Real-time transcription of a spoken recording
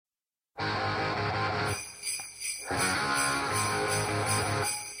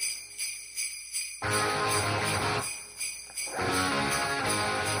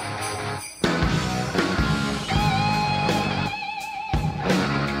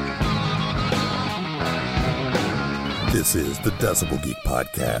This is the Decibel Geek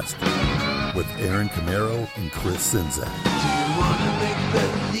Podcast with Aaron Camaro and Chris Czynszak. Do you wanna make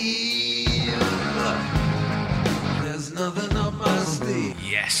believe there's nothing up my sleeve?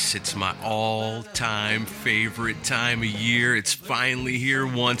 Yes, it's my all-time favorite time of year. It's finally here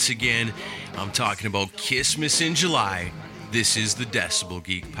once again. I'm talking about Kissmas in July. This is the Decibel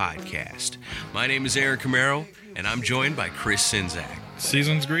Geek Podcast. My name is Aaron Camaro, and I'm joined by Chris Czynszak.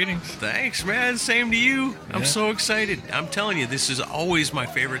 Season's greetings. Thanks, man. Same to you. I'm so excited. I'm telling you, this is always my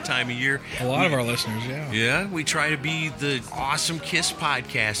favorite time of year. A lot of our listeners, yeah. Yeah, we try to be the awesome Kiss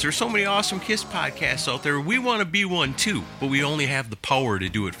podcast. There's so many awesome Kiss podcasts out there. We want to be one too, but we only have the power to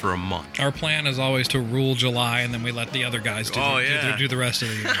do it for a month. Our plan is always to rule July, and then we let the other guys do the rest of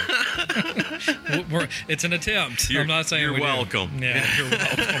the year. It's an attempt. I'm not saying you're welcome. Yeah, you're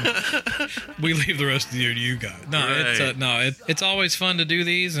welcome. We leave the rest of the year to you guys. No, it's always fun to do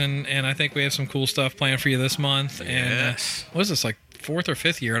these, and I think we have some cool stuff planned for you this month. And what is this, like fourth or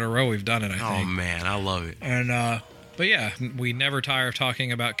fifth year in a row we've done it, I think. Oh man, I love it. And but yeah, we never tire of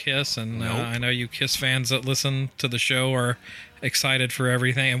talking about Kiss, and I know you Kiss fans that listen to the show are excited for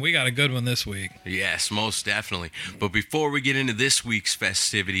everything, and we got a good one this week. Yes, most definitely. But before we get into this week's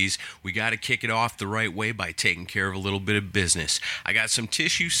festivities, we got to kick it off the right way by taking care of a little bit of business. I got some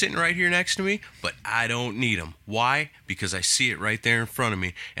tissue sitting right here next to me, but I don't need them. Why? Because I see it right there in front of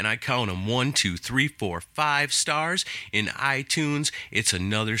me, and I count them 1, 2, 3, 4, 5 stars in iTunes. It's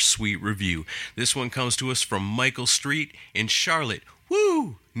another sweet review. This one comes to us from Michael Street in Charlotte,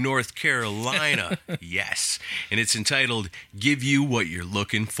 North Carolina. Yes. And it's entitled, Give You What You're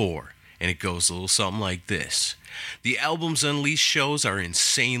Looking For. And it goes a little something like this. The albums Unleashed shows are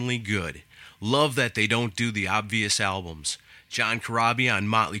insanely good. Love that they don't do the obvious albums. John Corabi on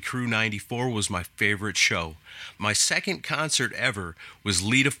Motley Crue 94 was my favorite show. My second concert ever was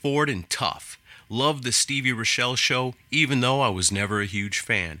Lita Ford and Tough. Loved the Stevie Rochelle show, even though I was never a huge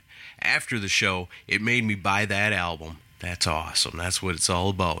fan. After the show, it made me buy that album. That's awesome. That's what it's all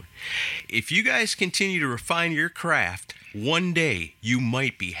about. If you guys continue to refine your craft, one day you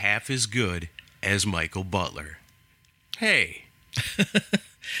might be half as good as Michael Butler. Hey.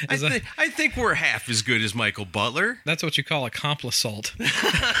 I think we're half as good as Michael Butler. That's what you call accomplice salt.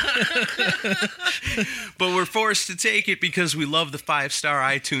 But we're forced to take it because we love the 5-star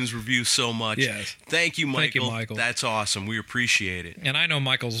iTunes review so much. Yes. Thank you, Michael. Thank you, Michael. That's awesome. We appreciate it. And I know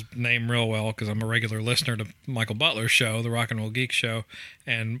Michael's name real well because I'm a regular listener to Michael Butler's show, the Rock and Roll Geek Show,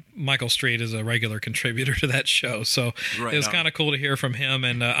 and Michael Street is a regular contributor to that show. So it was kind of cool to hear from him,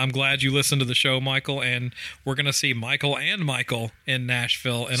 and I'm glad you listened to the show, Michael, and we're going to see Michael and Michael in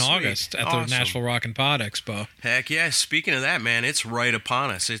Nashville in August at the Nashville Rock and Pod Expo. Heck yeah. Speaking of that, man, it's right upon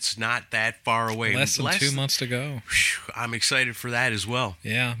us. It's not that far away. Less than 2 months to go. I'm excited for that as well.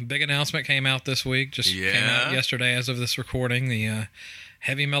 Yeah. Big announcement came out this week. Came out yesterday as of this recording. The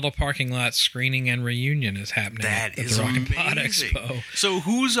Heavy Metal Parking Lot screening and reunion is happening at the Rock and Pod Expo. So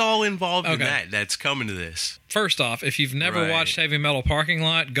who's all involved in that's coming to this? First off, if you've never watched Heavy Metal Parking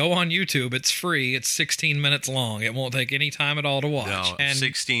Lot, go on YouTube. It's free. It's 16 minutes long. It won't take any time at all to watch. No, and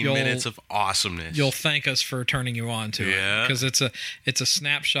 16 minutes of awesomeness. You'll thank us for turning you on to it. Because it's a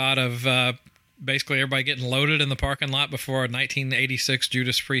snapshot of basically everybody getting loaded in the parking lot before a 1986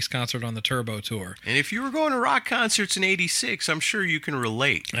 Judas Priest concert on the Turbo Tour. And if you were going to rock concerts in 86, I'm sure you can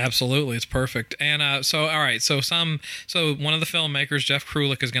relate. Absolutely. It's perfect. And so one of the filmmakers, Jeff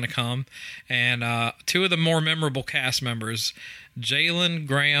Krulik, is going to come, and two of the more memorable cast members, Jalen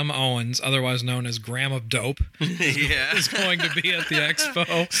Graham Owens, otherwise known as Graham of Dope, is going to be at the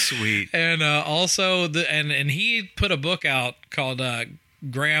expo. Sweet. And also, and he put a book out called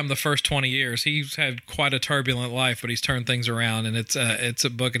Graham, the First 20 Years. He's had quite a turbulent life, but he's turned things around, and it's a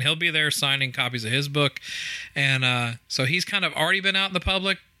book, and he'll be there signing copies of his book. And so he's kind of already been out in the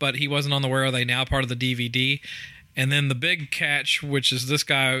public, but he wasn't on the Where Are They Now part of the DVD. And then the big catch, which is this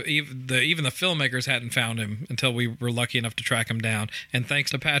guy, even the filmmakers hadn't found him until we were lucky enough to track him down. And thanks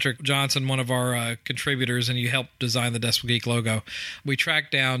to Patrick Johnson, one of our contributors, and you helped design the Decibel Geek logo, we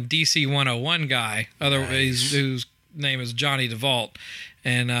tracked down DC 101 guy, whose name is Johnny DeVault.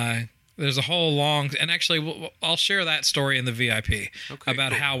 And there's a whole long, and actually I'll share that story in the VIP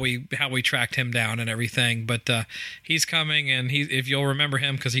about how we tracked him down and everything. But he's coming, and if you'll remember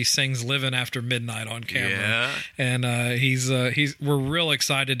him, because he sings "Living After Midnight" on camera. And we're real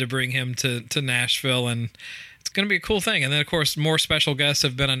excited to bring him to Nashville, and it's going to be a cool thing. And then of course more special guests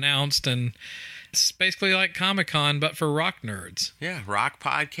have been announced, and It's basically like Comic-Con, but for rock nerds. Yeah, rock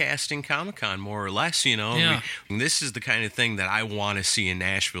podcasting Comic-Con, more or less, you know. Yeah. This is the kind of thing that I want to see in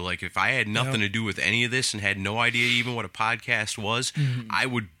Nashville. Like, if I had nothing to do with any of this and had no idea even what a podcast was, I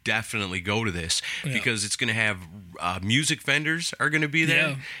would definitely go to this because it's going to have music vendors are going to be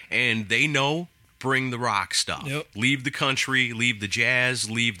there, and they know. Bring the rock stuff. Yep. Leave the country, leave the jazz,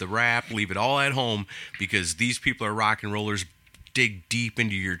 leave the rap, leave it all at home because these people are rock and rollers. Dig deep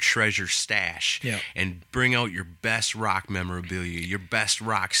into your treasure stash and bring out your best rock memorabilia, your best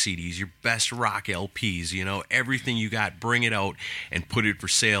rock CDs, your best rock LPs, you know, everything you got, bring it out and put it for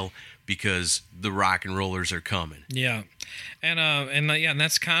sale because the rock and rollers are coming. Yeah. And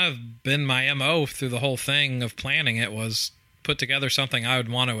that's kind of been my MO through the whole thing of planning it was put together something I would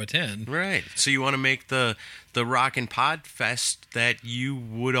want to attend. Right. So you want to make the Rock and Pod Fest that you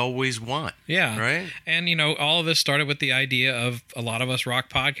would always want. Yeah. Right? And, you know, all of this started with the idea of a lot of us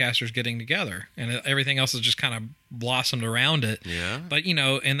rock podcasters getting together. And everything else has just kind of blossomed around it. Yeah. But, you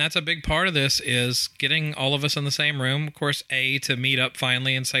know, and that's a big part of this is getting all of us in the same room. Of course, to meet up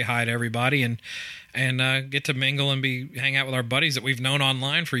finally and say hi to everybody and get to mingle and hang out with our buddies that we've known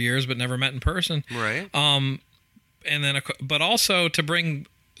online for years but never met in person. Right. And then, but also to bring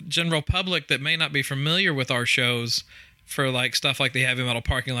general public that may not be familiar with our shows for like stuff like the Heavy Metal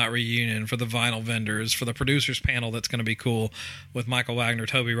Parking Lot Reunion, for the vinyl vendors, for the producers panel that's going to be cool with Michael Wagner,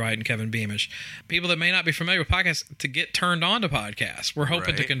 Toby Wright, and Kevin Beamish. People that may not be familiar with podcasts to get turned on to podcasts. We're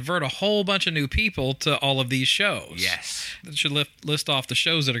hoping to convert a whole bunch of new people to all of do shows. Yes. That should list off the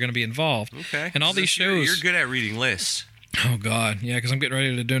shows that are going to be involved. Okay. And all these shows. You're good at reading lists. Oh God, yeah, because I'm getting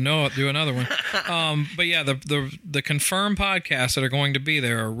ready to do another one. But yeah, the confirmed podcasts that are going to be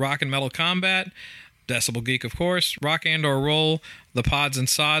there are Rock and Metal Combat, Decibel Geek, of course, Rock and or Roll, the Pods and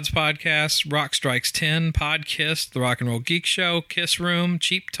Sods podcast, Rock Strikes 10, Pod Kiss, the Rock and Roll Geek Show, Kiss Room,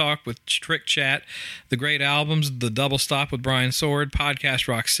 Cheap Talk with Trick Chat, the Great Albums, the Double Stop with Brian Sword, Podcast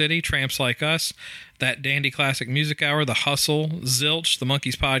Rock City, Tramps Like Us, That Dandy Classic Music Hour, The Hustle, Zilch, the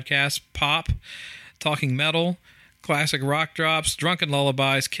Monkeys Podcast, Pop, Talking Metal, Classic Rock Drops, Drunken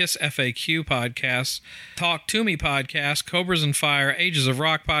Lullabies, Kiss FAQ podcasts, Talk To Me podcast, Cobras and Fire, Ages of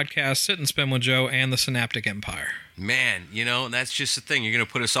Rock podcast, Sit and Spin with Joe, and the Synaptic Empire. Man, you know, that's just the thing. You're going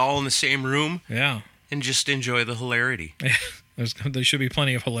to put us all in the same room and just enjoy the hilarity. There should be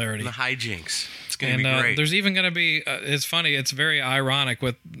plenty of hilarity. And the hijinks. It's going to be great. There's even going to be, it's funny, it's very ironic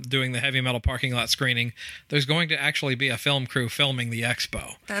with doing the Heavy Metal Parking Lot screening. There's going to actually be a film crew filming the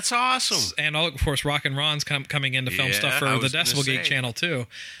expo. That's awesome. And of course, Rock and Ron's coming in to film stuff for the Decibel Geek channel too.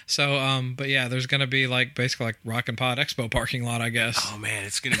 So, but yeah, there's going to be basically like Rock and Pod Expo parking lot, I guess. Oh man,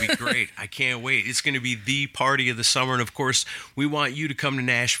 it's going to be great. I can't wait. It's going to be the party of the summer. And of course, we want you to come to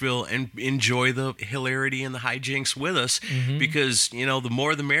Nashville and enjoy the hilarity and the hijinks with us because, you know, the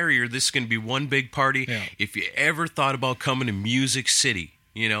more the merrier. This is going to be one big party. Yeah. If you ever thought about coming to Music City,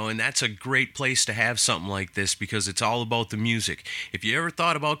 you know, and that's a great place to have something like this because it's all about the music. If you ever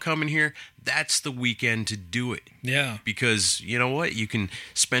thought about coming here, that's the weekend to do it. Yeah. Because, you know what? You can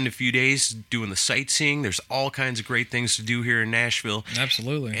spend a few days doing the sightseeing. There's all kinds of great things to do here in Nashville.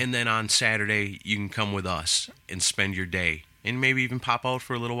 Absolutely. And then on Saturday, you can come with us and spend your day. And maybe even pop out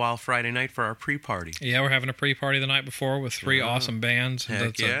for a little while Friday night for our pre-party. Yeah, we're having a pre-party the night before with three awesome bands.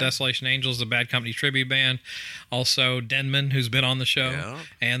 That's Desolation Angels, the Bad Company tribute band. Also Denman, who's been on the show.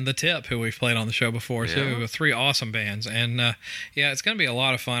 And The Tip, who we've played on the show before, too. Three awesome bands. And, it's going to be a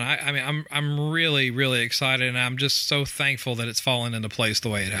lot of fun. I mean, I'm really, really excited, and I'm just so thankful that it's fallen into place the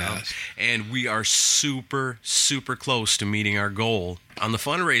way it has. And we are super, super close to meeting our goal on the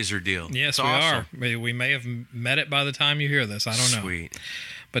fundraiser deal. Yes, we are. We may have met it by the time you hear this. I don't know. Sweet.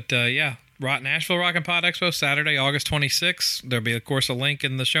 But, Nashville Rock and Pod Expo, Saturday, August 26th. There'll be, of course, a link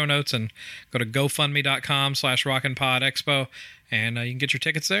in the show notes, and go to gofundme.com/rockandpodexpo, and you can get your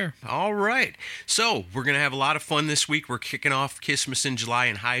tickets there. All right. So we're going to have a lot of fun this week. We're kicking off Kissmas in July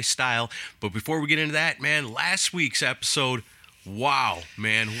in high style. But before we get into that, man, last week's episode, wow,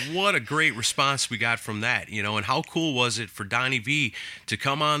 man, what a great response we got from that, you know, and how cool was it for Donnie V to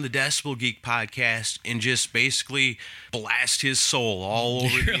come on the Decibel Geek podcast and just basically blast his soul all over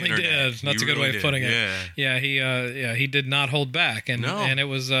the internet. He really did. That's a good way of putting it. Yeah, he did not hold back, and it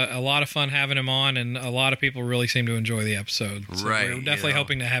was a lot of fun having him on, and a lot of people really seemed to enjoy the episode. So we're definitely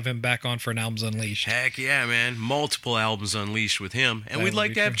hoping to have him back on for an Albums Unleashed. Heck yeah, man. Multiple Albums Unleashed with him. And we'd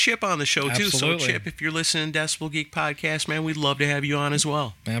like to have Chip on the show, too. So, Chip, if you're listening to Decibel Geek podcast, man, we'd love love to have you on as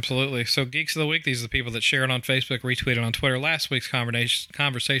well. Absolutely. So Geeks of the Week, these are the people that share it on Facebook, retweeted on Twitter last week's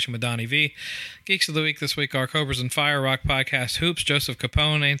conversation with Donnie V. Geeks of the Week this week are Cobras and Fire, Rock Podcast, Hoops, Joseph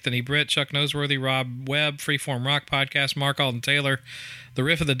Capone, Anthony Britt, Chuck Noseworthy, Rob Webb, Freeform Rock Podcast, Mark Alden Taylor, The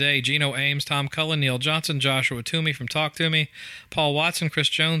Riff of the Day, Gino Ames, Tom Cullen, Neil Johnson, Joshua Toomey from Talk To Me, Paul Watson, Chris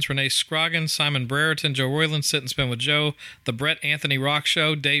Jones, Renee Scroggins, Simon Brereton, Joe Royland, Sit and Spin with Joe, The Brett Anthony Rock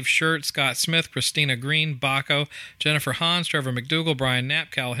Show, Dave Shirt, Scott Smith, Christina Green, Baco, Jennifer Hans, Trevor McDougall, Brian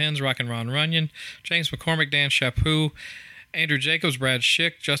Knapp, Cal Hens, Rock and Ron Runyon, James McCormick, Dan Chaput, Andrew Jacobs, Brad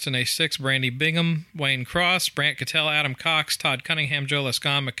Schick, Justin A6, Brandy Bingham, Wayne Cross, Brant Cattell, Adam Cox, Todd Cunningham, Joe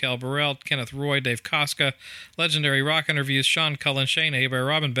Lescon, Mikkel Burrell, Kenneth Roy, Dave Koska, Legendary Rock Interviews, Sean Cullen, Shane Abear,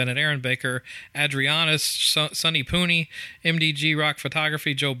 Robin Bennett, Aaron Baker, Adrianus, Sonny Pooney, MDG Rock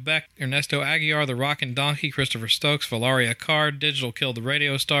Photography, Joe Beck, Ernesto Aguiar, The Rockin' Donkey, Christopher Stokes, Valeria Card, Digital Killed the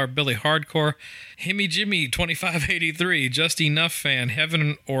Radio Star, Billy Hardcore, Himmy Jimmy 2583, Just Enough Fan,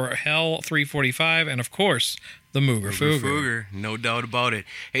 Heaven or Hell 345, and of course, the Mooger Fooger. No doubt about it.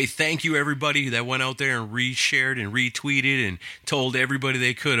 Hey, thank you everybody that went out there and reshared and retweeted and told everybody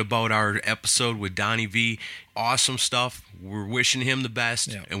they could about our episode with Donnie V. Awesome stuff. We're wishing him the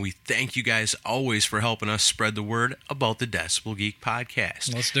best, and we thank you guys always for helping us spread the word about the Decibel Geek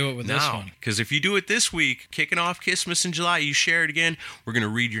podcast. Let's do it with this one. Because if you do it this week, kicking off Christmas in July, you share it again, we're going to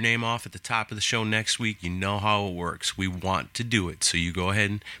read your name off at the top of the show next week. You know how it works. We want to do it, so you go ahead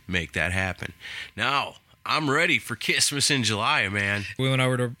and make that happen. Now, I'm ready for Christmas in July, man. We went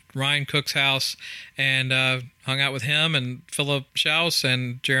over to Ryan Cook's house and hung out with him and Philip Schaus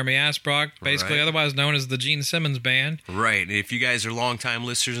and Jeremy Asbrock, basically otherwise known as the Gene Simmons Band. Right. And if you guys are longtime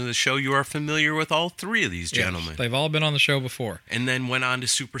listeners of the show, you are familiar with all three of these gentlemen. Yes, they've all been on the show before. And then went on to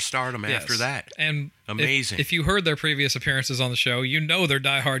superstardom after that. And amazing. If you heard their previous appearances on the show, you know they're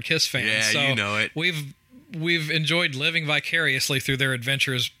diehard Kiss fans. Yeah, so you know it. We've enjoyed living vicariously through their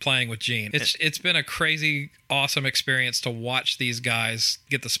adventures playing with Gene. It's been a crazy, awesome experience to watch these guys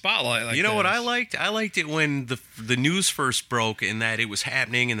get the spotlight. Like, you know what I liked? I liked it when the news first broke and that it was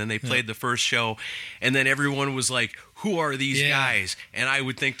happening, and then they played the first show, and then everyone was like, "Who are these guys?" And I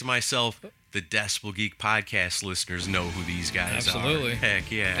would think to myself, the Decibel Geek podcast listeners know who these guys Absolutely. are. Heck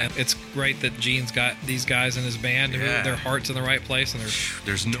yeah. And it's great that Gene's got these guys in his band who their heart's in the right place and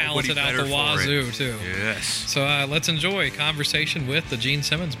There's they're talented out the wazoo, too. Yes. So let's enjoy a conversation with the Gene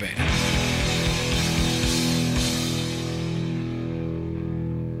Simmons Band.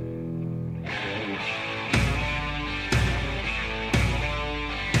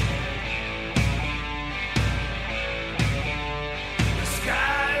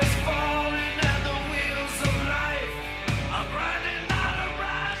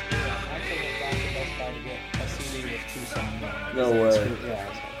 No way.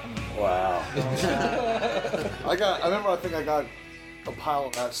 Wow. I think I got a pile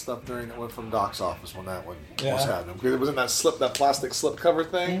of that stuff during it went from Doc's office when that one was happening. Because it was in that plastic slip cover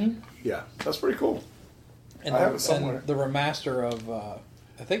thing. Mm-hmm. Yeah, that's pretty cool. And I have it somewhere. And the remaster of,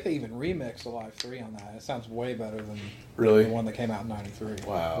 I think they even remixed Alive 3 on that. It sounds way better than the one that came out in 93.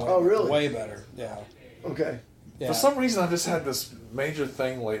 Wow. Way better, yeah. Okay. Yeah. For some reason, I've just had this major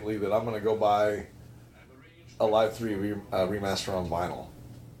thing lately that I'm going to go buy Alive 3 remaster on vinyl.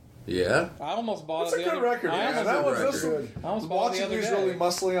 Yeah? I almost bought It's a good record, man. That was good. I almost bought it the Watching other these day. really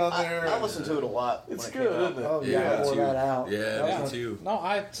muscly on there. I listened to it a lot. It's when it good, came out. isn't it? Oh, yeah, Pour that out. Yeah, me too. No,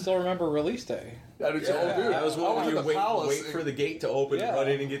 I still remember release day. I did too. Oh, dude. That was I one was where you at the Palace wait for the gate to open and run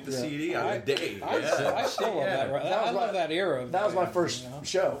in and get the CD on the day. I still love that. I love that era. That was my first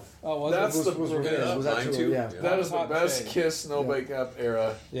show. Oh, was That's it? the Was Mine that too. Yeah. That is the Hot best shade. Kiss no makeup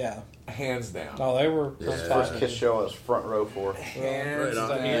era, Yeah. hands down. No, they were First Kiss show I was front row for. Hands Right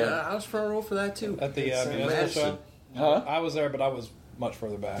on. down. Yeah, I was front row for that too. at the municipal Madison. show. I was there, but I was much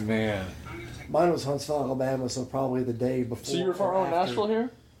further back. Man. Mine was Huntsville, Alabama, so probably the day before. So you were from Nashville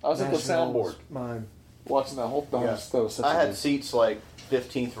here? I was at the soundboard Mine. watching that whole thing. Yeah. That was such I a had good- seats like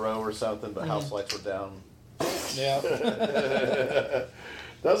 15th row or something, but house lights were down. Yeah. That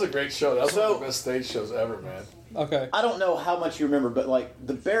was a great show. That was one So- of the best stage shows ever, man. Okay. I don't know how much you remember, but like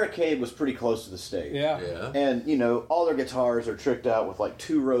the barricade was pretty close to the stage. Yeah. Yeah. And, you know, all their guitars are tricked out with like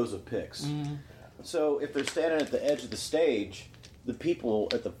 2 rows of picks. So if they're standing at the edge of the stage, the people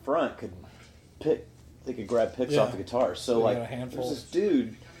at the front could pick, they could grab picks Yeah. off the guitars. So, So you like, got a handful. there's this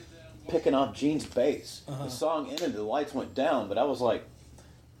dude picking off Gene's bass. The song ended, the lights went down, but I was like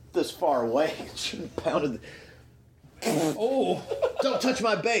this far away. Shouldn't have pounded. Oh. Don't touch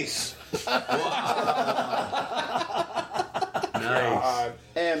my bass. Nice.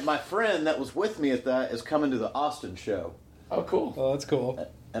 And my friend that was with me at that is coming to the Austin show. Oh, cool. Oh, that's cool.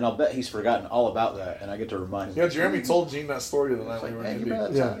 And I'll bet he's forgotten all about that, and I get to remind him. Yeah, Jeremy told Gene that story the night we were Hey, in you Indy.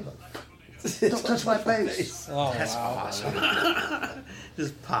 better Yeah. tell me. Don't touch my face. Oh, That's wow. awesome.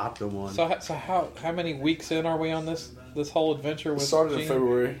 Just popped him one. So how many weeks in are we on this whole adventure It with started in Gene?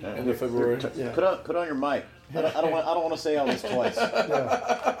 February, end of February. Yeah. Put on your mic. I don't want to say all this twice.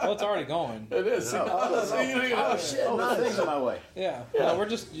 Well, it's already going. It is. Oh shit! No, things in my way. Yeah. No, we're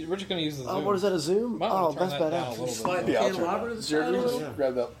just gonna use the Zoom. Oh, what is that? A Zoom? Might wanna Oh, turn that's that down a badass. little bit. Slide Yeah, the I'll turn candelabra it. to the Jeremy, side. just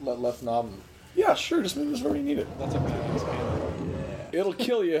grab that left knob. Yeah, sure. Just move this where you need it. That's a badass camera. It'll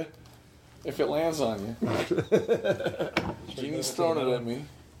kill you if it lands on you. Genie's throwing it at me.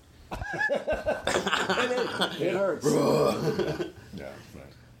 It hurts. Yeah.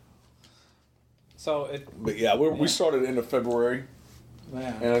 So it, But yeah, we started end of February,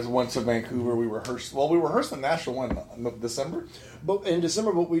 man. and I went to Vancouver. We rehearsed. Well, we rehearsed in Nashville in December. But in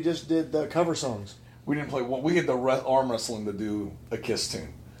December, but we just did the cover songs. We didn't play. Well, we had the arm wrestling to do a Kiss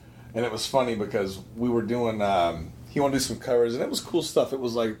tune, and it was funny because we were doing. He wanted to do some covers, and it was cool stuff. It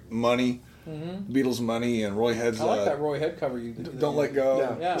was like Money, Beatles' Money, and Roy Head's. I like that Roy Head cover you did. Don't Let Go.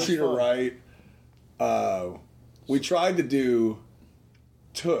 Yeah. Yeah, Treat it Her was Right. We tried to do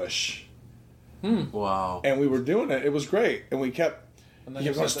Tush, Wow. and we were doing it. It was great, and we kept. And then He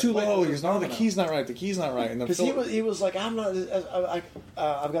you goes, said it's too that- low. wait, He goes, no, the no. key's not right. The key's not right. And then Because Phil- he was like, I'm not.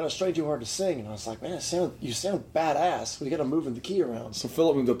 I've got a string too hard to sing, and I was like, man, you sound badass. We got to move the key around. So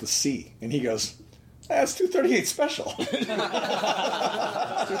Philip moved up to C, and he goes, that's 238 special. Too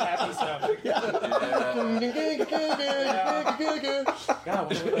happy sounding. God,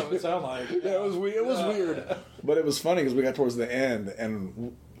 what would that would sound like? Yeah, it was weird. But it was funny because we got towards the end,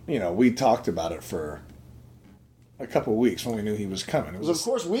 and we talked about it for a couple of weeks when we knew he was coming. It was Because of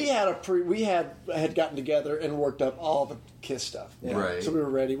course we had gotten together and worked up all the Kiss stuff. Right. So we were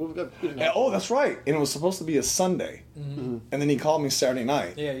ready. We didn't And- have- oh, that's right. And it was supposed to be a Sunday. And then he called me Saturday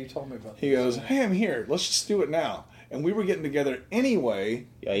night. Yeah, you told me about He goes, hey, I'm here. Let's just do it now. And we were getting together anyway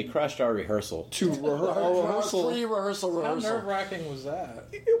Yeah, he crashed our rehearsal. to rehearsal. Free rehearsal. How nerve wracking was that?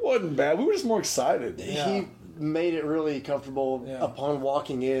 It wasn't bad. We were just more excited. He made it really comfortable upon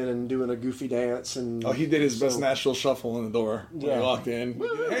walking in and doing a goofy dance. And Oh, he did his best Nashville shuffle in the door when Yeah. he walked in.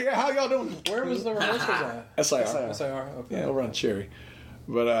 Hey, how y'all doing? Where was the rehearsals at? SIR. SIR. Okay. Yeah, over on Cherry.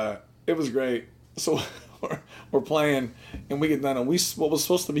 But it was great. So we're playing, and we get done, and what was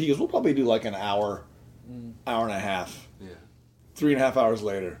supposed to be, he goes, we'll probably do like an hour, hour and a half. Yeah. 3.5 hours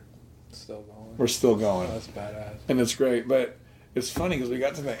later, Still going. we're still going. That's badass. And it's great. But it's funny because we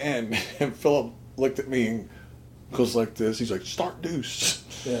got to the end, and Philip looked at me and goes like this. He's like, start Deuce.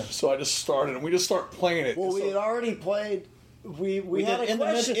 Yeah. So I just started, and we just start playing it. well, So- we had already played. We had did a in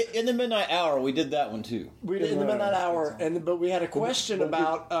question. in the midnight hour. We did that one too. We did in the midnight hour, but we had a question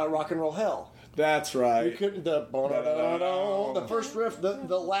about Rock and Roll Hell. That's We right. couldn't. The first riff,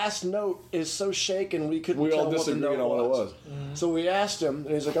 the last note is so shaken we couldn't. We tell all what the disagreed note on what it was. So we asked him,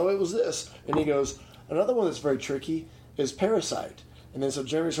 and he's like, "Oh, it was this," and he goes, "Another one that's very tricky is Parasite." And then so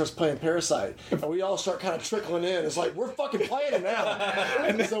Jeremy starts playing Parasite, and we all start kind of trickling in. It's like we're fucking playing it now.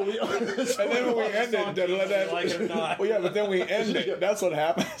 And then, so we, And then when we ended, like it or not. well, yeah, but then we ended. That's what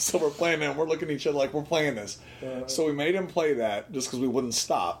happened. So we're playing it, and we're looking at each other like we're playing this. So we made him play that just because we wouldn't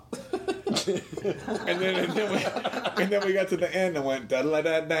stop. and then we got to the end and went da da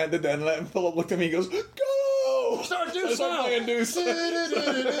da da da da, and Philip looked at me. He goes, "Go!" Start Deuce Start now. playing Deuce.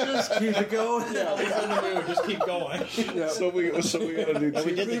 Just keep it going. Yeah, he's in the mood. Just keep going. So we got to do. And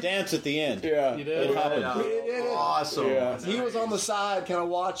we did the dance at the end. Yeah. You did? It happened. Awesome. Yeah. He was on the side, kind of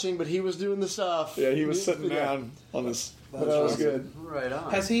watching, but he was doing the stuff. Yeah, he was sitting down on this. But that was good. Right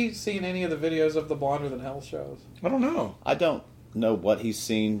on. Has he seen any of the videos of the Blonder Than Hell shows? I don't know. I don't know what he's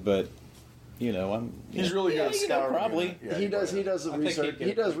seen, but I'm. He's really good at scouring. probably. Yeah, He does. He does the think research. he'd get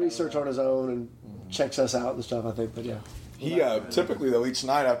He does it. research on his own and checks us out and stuff. I think, but yeah. He typically though each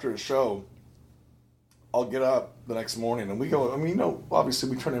night after a show, I'll get up the next morning and we go. I mean, obviously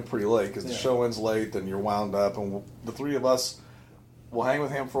we turn in pretty late because the show ends late. Then you're wound up, and the three of us will hang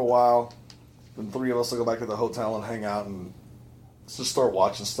with him for a while. Then the three of us will go back to the hotel and hang out and just start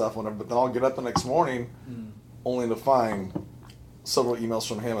watching stuff whenever. But then I'll get up the next morning, only to find several emails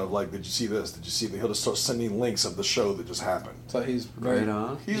from him of like, "Did you see this? Did you see that?" He'll just start sending links of the show that just happened. So he's Right very,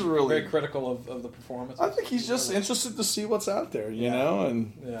 on. He's really. very critical of the performance. I think he's just interested to see what's out there, you know.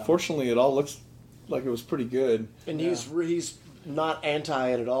 And Yeah. fortunately, it all looks like it was pretty good. And he's not anti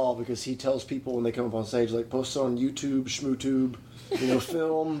it at all because he tells people when they come up on stage, like, post it on YouTube, Schmootube,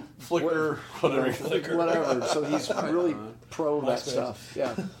 film, Flickr, whatever. whatever. So he's really pro that MySpace. stuff.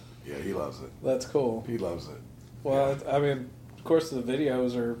 Yeah. Yeah, he loves it. That's cool. He loves it. Well, I mean, of course, the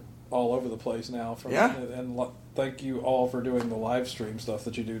videos are all over the place now. From Yeah. and thank you all for doing the live stream stuff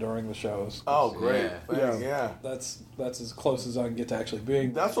that you do during the shows. Oh, great. Yeah. Yeah. That's as close as I can get to actually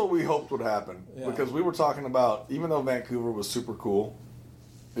being. That's what we hoped would happen. Yeah. Because we were talking about, even though Vancouver was super cool,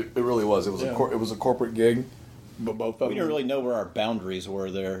 it really was. It was Yeah. it was a corporate gig, but both of We didn't really know where our boundaries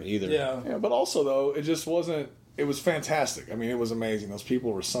were there either. Yeah. Yeah, but also though, it just wasn't. It was fantastic. I mean, it was amazing. Those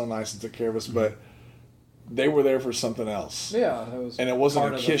people were so nice and took care of us, but they were there for something else. Yeah, it was. And it wasn't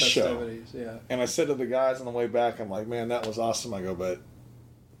part a of the Kiss show. festivities, Yeah. And I said to the guys on the way back, I'm like, man, that was awesome. I go, but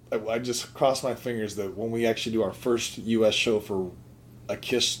I just crossed my fingers that when we actually do our first U.S. show for a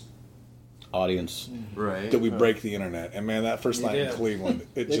Kiss Audience. Right. that we break the internet. And man, that first You night in did. Cleveland,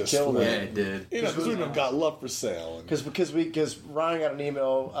 it It just killed flew. it. Yeah, it did. You know, because we got love for sale. And, Because Ryan got an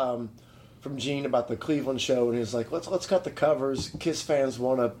email from Gene about the Cleveland show, and he was like, "Let's cut the covers. Kiss fans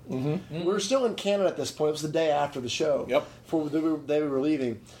want to." We were still in Canada at this point. It was the day after the show. Yep. Before they were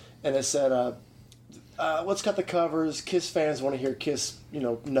leaving, and it said, "Let's cut the covers. Kiss fans want to hear Kiss,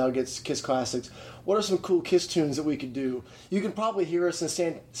 nuggets, Kiss classics. What are some cool Kiss tunes that we could do? You can probably hear us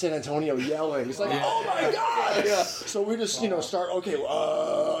in San Antonio yelling. It's like, oh my god! Yeah. So we just start. Okay,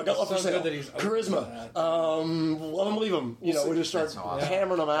 got love for So sale. good that he's open Charisma. to that. Love them, leave them. We just start That's awesome.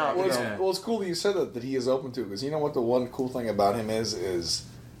 hammering them out. Well, Yeah. it's cool that you said that he is open to it, because you know what the one cool thing about him is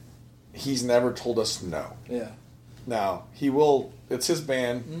he's never told us no. Yeah. Now, he will, it's his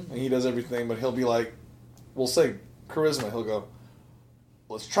band, and he does everything, but he'll be like, we'll say Charisma, he'll go,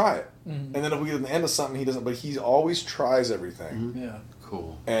 let's try it. And then if we get to the end of something, he doesn't, but he always tries everything. Yeah.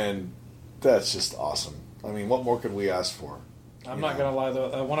 Cool. And that's just awesome. I mean, what more could we ask for? I'm not gonna lie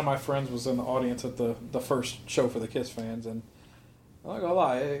though. One of my friends was in the audience at the first show for the Kiss fans, and I'm not gonna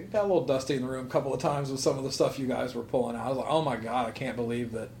lie, it got a little dusty in the room a couple of times with some of the stuff you guys were pulling out. I was like, oh my god, I can't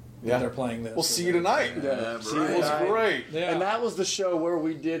believe that Yeah. they're playing this. We'll see you tonight. Yeah, See, right. It was great. Yeah. And that was the show where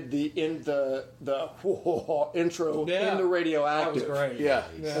we did the intro Yeah. into Radioactive. That was great. Yeah.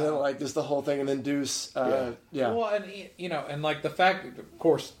 And then like just the whole thing, and then Deuce. Yeah. Well, and and like the fact, of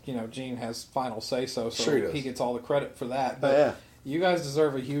course, Gene has final say so Sure he does. he gets all the credit for that. But Yeah. you guys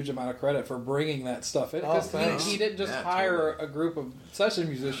deserve a huge amount of credit for bringing that stuff in, because thanks. he didn't just Yeah, hire a group of session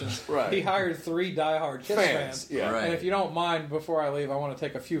musicians. Right. He hired 3 diehard Kiss fans. Yeah. Right. And if you don't mind, before I leave, I want to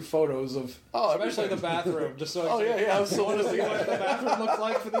take a few photos of, especially everything. the bathroom, just so I Oh, can yeah, absolutely. see what the bathroom looks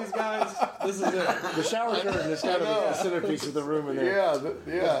like for these guys. This is it. The shower curtain is kind of the centerpiece of the room in there.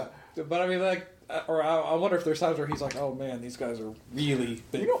 Yeah. But I mean, like, or I wonder if there's times where he's like, "Oh man, these guys are really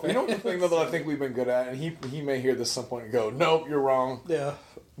big." You know what the fans." thing though that I think we've been good at, and he may hear this at some point and go, nope, you're wrong. Yeah.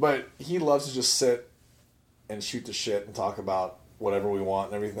 But he loves to just sit and shoot the shit and talk about whatever we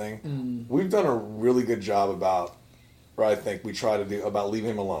want and everything. We've done a really good job about, or I think we try to do, about leaving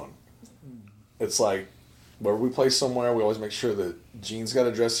him alone. It's like, where we play somewhere, we always make sure that Gene's got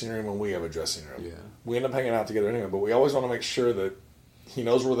a dressing room and we have a dressing room. Yeah. We end up hanging out together anyway, but we always want to make sure that he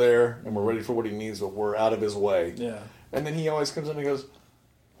knows we're there and we're ready for what he needs, but we're out of his way. Yeah. And then he always comes in and goes,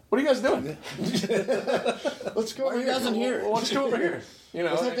 what are you guys doing? Let's go Why are over you guys in here? Why don't you go over here? You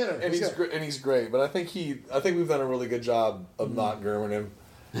know, Let's have dinner. and he's great. But I think we've done a really good job of not grooming him,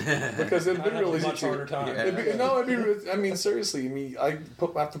 because it'd be I'd have real a easy much to. harder time. I mean, seriously. I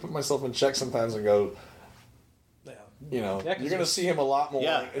have to put myself in check sometimes and go. Yeah. Yeah, 'cause You're going to see him a lot more.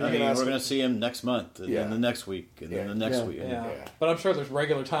 Yeah, and I you're mean, gonna ask we're him- going to see him next month, and Yeah. then the next week, and then the next Yeah. week. Yeah. Yeah. But I'm sure there's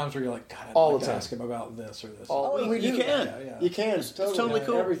regular times where you're like, God, I'd All like the to time. ask him about this or this. All- Oh, we You do. can. Yeah. You can. It's totally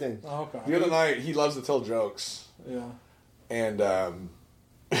cool. Everything. Oh, okay. The other night, he loves to tell jokes, Yeah. and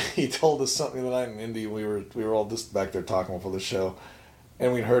he told us something the other night in Indy. We were all just back there talking before the show.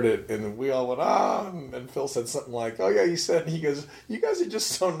 And we heard it, and we all went, and Phil said something like, oh, yeah, he goes, you guys are just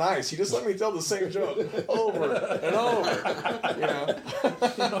so nice. You just let me tell the same joke over and over,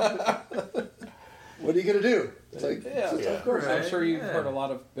 What are you gonna do? It's like, Yeah, Yeah. of course. I'm Right, sure you've yeah. heard a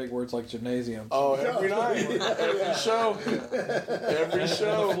lot of big words like gymnasium. Oh, every night, every show, every The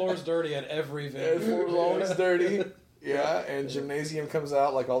show. floor's dirty at every The venue. floor's always dirty. Yeah, and gymnasium comes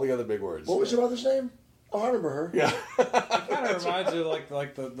out like all the other big words. what was your mother's name? Oh, I remember her. Yeah. Kind of reminds you of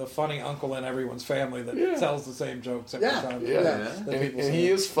like the funny uncle in everyone's family that Yeah. tells the same jokes every Yeah. time. Yeah. that And, people and say. he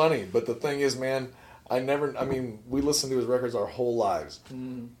is funny, but the thing is, man, we listened to his records our whole lives.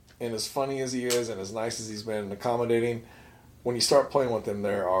 And as funny as he is and as nice as he's been and accommodating, when you start playing with him,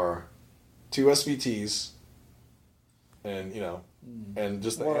 there are 2 SVTs and, and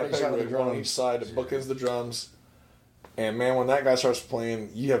just the One on each side of the one on drums. each side that bookends the drums. And man, when that guy starts playing,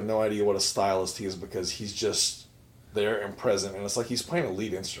 you have no idea what a stylist he is, because he's just there and present. And it's like he's playing a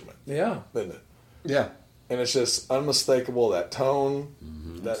lead instrument, Yeah. isn't it? Yeah. And it's just unmistakable, that tone,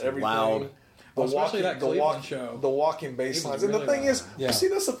 that everything. loud. Especially that Cleveland show. The walking bass He lines. was And the really thing loud. is, Yeah. see,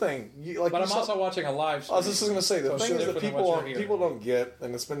 that's the thing. But I'm also watching a live stream. I was just going to say, the So it's thing is that different than what you're people hearing. don't get,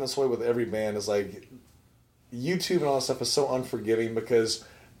 and it's been this way with every band, is like YouTube and all that stuff is so unforgiving because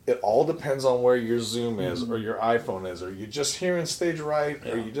it all depends on where your Zoom is or your iPhone is, or you're just hearing stage right,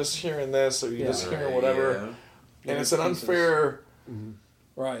 or you're just hearing this, or you're just hearing whatever. And it's an unfair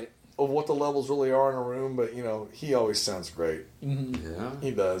Right. of what the levels really are in a room, but you know, he always sounds great. Yeah.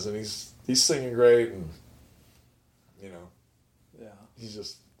 He does, and he's singing great, and you know, Yeah. he's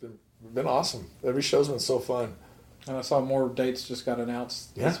just been awesome. Every show's been so fun. And I saw more dates just got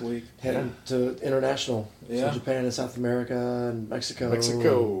announced this week. Heading to international. Yeah. So Japan and South America and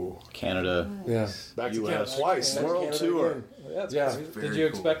Mexico. Canada. Yeah. Back to US. Canada twice. Yeah. World Canada tour. again. Yeah, that's Yeah. crazy. Very Did you cool.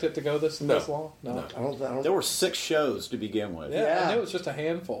 expect it to go this long? No. I don't There were 6 shows to begin with. Yeah, Yeah. I knew it was just a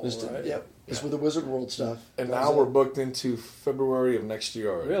handful, just, right? Yep. It's with the Wizard World stuff. And That now was we're it. booked into February of next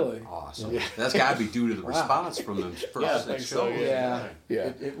year already. Really? Awesome. That's got to be due to the response from the first Yeah, I 6 think shows. so, Yeah.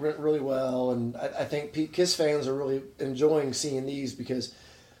 Yeah. It went really well, and I think Kiss fans are really enjoying seeing these because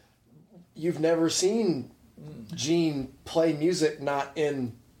you've never seen Gene play music not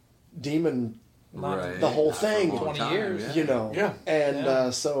in Demon Right. the whole Not for a thing. long 20 time, years. yeah. you know. Yeah. And Yeah.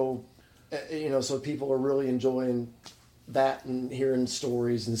 so people are really enjoying that and hearing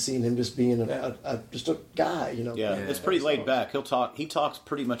stories and seeing him just being just a guy, you know. Yeah, it's pretty laid back. He talks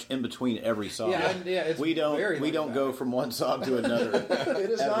pretty much in between every song. Yeah, and, it's we don't very laid don't back. go from one song to another. It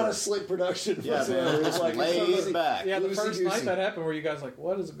is not Ever. a slick production. Yeah, whatsoever. man. It's like Laid it's totally back. Yeah, the loosey first night goosey. that happened, were you guys like,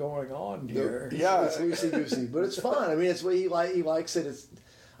 "What is going on here?" Yeah. It's loosey goosey, but it's fun. I mean, it's what he likes it.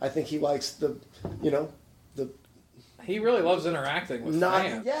 I think he likes the He really loves interacting with not.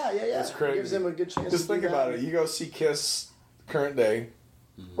 fans. Yeah. It's crazy. It gives him a good chance. Just to think do about that. it. You go see Kiss current day,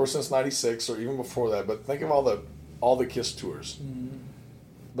 or since '96, or even before that. But think of all the Kiss tours.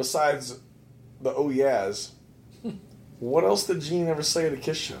 Besides the Oh Yeahs, what else did Gene ever say at a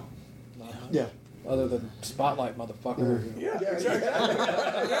Kiss show? Yeah. Other than Spotlight, motherfucker. Yeah,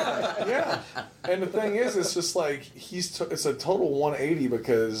 exactly. Yeah. And the thing is, it's just like it's a total 180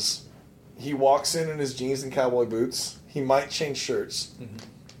 because he walks in his jeans and cowboy boots. He might change shirts,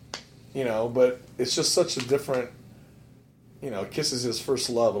 you know, but it's just such a different. You know, Kiss is his first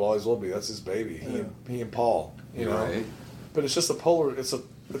love. It always will be. That's his baby. He and Paul. You know, Right. but it's just a polar. It's a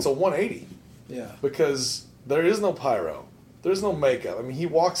 180 Yeah. because there is no pyro. There's no makeup. I mean, he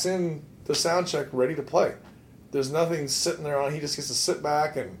walks in the sound check ready to play. There's nothing sitting there on. He just gets to sit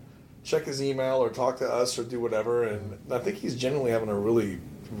back and check his email or talk to us or do whatever. And I think he's genuinely having a really,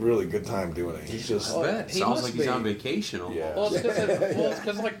 really good time doing it. He's just I bet. He Sounds must like he's be. on vacation almost. Yeah. Well, it's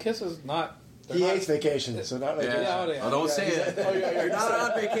because like Kiss is not. they're He not- hates vacation, so not vacation. Yeah. Oh, don't say it. Oh, yeah, You're not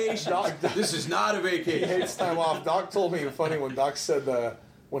on vacation. This is not a he vacation. hates time off. Doc told me funny when Doc said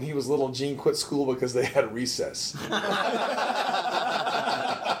when he was little, Gene quit school because they had recess.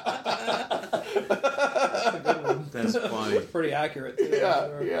 That's funny. Pretty accurate. Too,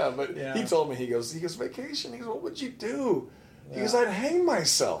 Yeah, but Yeah. he told me he goes vacation. He goes, what would you do? He goes, I'd hang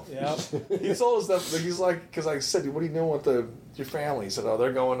myself. Yeah. He told us that, but he's like, because I said, what are you doing with your family? He said, oh,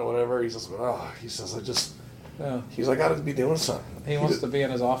 they're going to whatever. He says, Yeah. he's like, I got to be doing something. He wants to be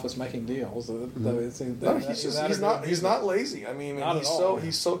in his office making deals. No, he's not lazy. I mean, Not at all.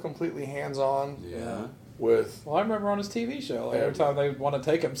 he's so completely hands on Yeah. with. Well, I remember on his TV show, like, every time they want to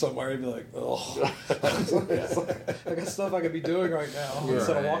take him somewhere, he'd be like, "Ugh, I got stuff I could be doing right now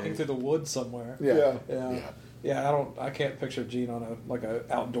instead of Right. walking through the woods somewhere." Yeah. Yeah. I can't picture Gene on a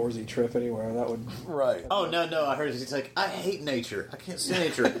outdoorsy trip anywhere. That would. Right. Oh no! I heard he's like, I hate nature. I can't see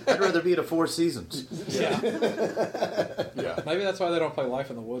nature. I'd rather be at a Four Seasons. Yeah. Yeah. Maybe that's why they don't play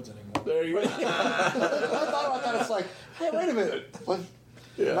Life in the Woods anymore. There you go. I thought about that. It's like, hey, wait a minute. What?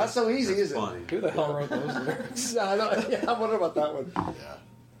 Yeah. Not so easy, is it? Funny. Who the hell wrote those lyrics? Yeah, I wonder about that one. Yeah.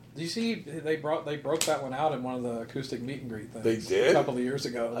 Do you see they broke that one out in one of the acoustic meet and greet things? They did? A couple of years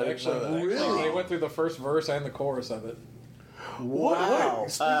ago. I didn't know that. Really? They went through the first verse and the chorus of it. Wow.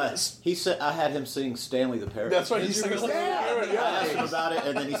 He said I had him sing Stanley the Parrot. That's right. He Did you sang really? I Yeah. asked him about it,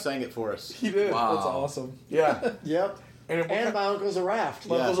 and then he sang it for us. He did. Wow. That's awesome. Yeah. Yep. And, And my uncle's a raft.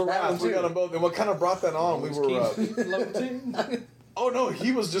 my uncle's a That raft. one We too. got them both. And what kind of brought that on? We were. Low-T? Oh no,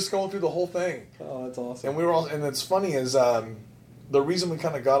 he was just going through the whole thing. Oh, that's awesome. And we were all, and it's funny is the reason we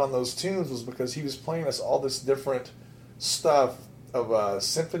kind of got on those tunes was because he was playing us all this different stuff of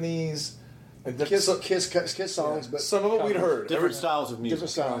symphonies and different, Kiss songs, but some of it we'd heard. Different styles of music.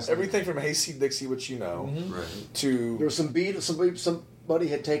 different styles. Everything from Hayseed Dixie, which you know, Right. to There was some Beatles. Somebody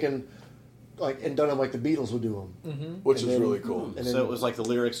had taken and done them like the Beatles would do them. which and is then- really cool. And So then- it was like the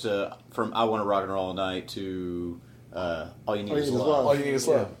lyrics to from "I Want to Rock and Roll All Night" to "All You Need Is Love." All you need is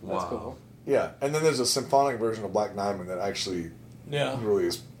love. That's Wow. cool. Yeah, and then there's a symphonic version of Black Diamond that actually Yeah. really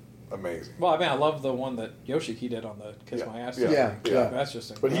is amazing. Well, I mean, I love the one that Yoshiki did on the Kiss Yeah. My Ass. Yeah. thing. Yeah. That's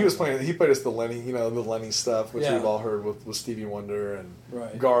just But he was playing. He played us the Lenny, the Lenny stuff, which Yeah. we've all heard with Stevie Wonder and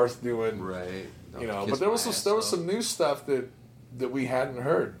Right. Garth doing. Right. But there was some new stuff that we hadn't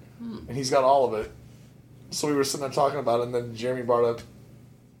heard, and he's got all of it. So we were sitting there talking about it, and then Jeremy brought up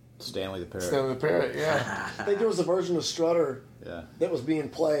Stanley the Parrot. Stanley the Parrot. Yeah, I think there was a version of Strutter Yeah. that was being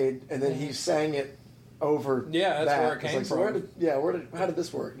played, and then he sang it over. Yeah, that's that. where it It's came like, so from. how did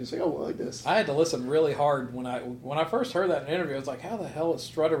this work? He's like, oh, well, like this. I had to listen really hard when I first heard that in an interview. I was like, how the hell is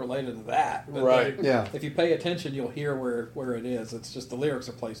Strutter related to that? But Right. then, Yeah. if you pay attention, you'll hear where it is. It's just the lyrics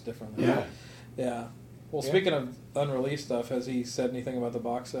are placed differently. Yeah. Yeah. Well, speaking of unreleased stuff, has he said anything about the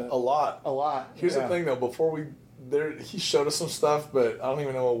box set? a lot. A lot. Here's Yeah. the thing, though. Before he showed us some stuff, but I don't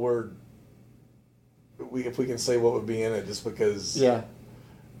even know what word. If we can say what would be in it, just because Yeah.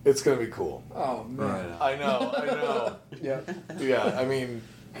 it's gonna be cool. Oh man. I know. Yeah. Yeah, I mean,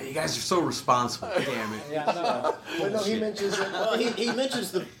 Hey, you guys are so responsible. Damn it. Yeah, no. But no, he mentions it. Well, he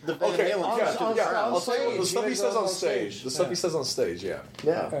mentions the Van okay, Halen yeah, stuff. yeah. on I'll tell you what, the stage. stuff he He says goes on on stage. stage. The stuff he says on stage, yeah.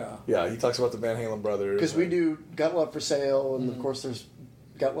 Yeah. Yeah. Yeah, he talks about the Van Halen brothers. Because we and- do Got Love for Sale, and of course there's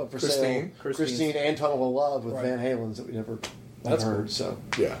Got Love for Christine. Sale, Christine, and Tunnel of Love with Right. Van Halen's that we never That's heard. cool. So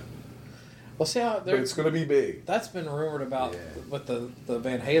Yeah, Well, see how but it's gonna be big. that's been rumored about with the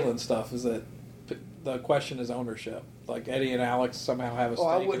Van Halen stuff is that the question is ownership. Like Eddie and Alex somehow have a stake.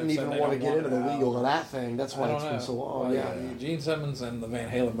 I and wouldn't have said even they want to don't get into the it out. legal of that thing. That's I why don't it's know. been so long. Well, yeah. Gene Simmons and the Van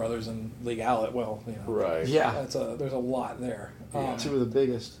Halen brothers and legality. Well, Right. Yeah. there's a lot there. Two of the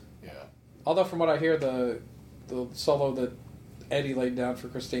biggest. Yeah. Although from what I hear, the solo that Eddie laid down for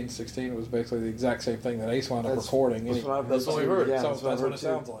Christine 16 was basically the exact same thing that Ace wound up recording. That's what I've heard. That's what we too. heard. Yeah, so that's that's I've what heard it too.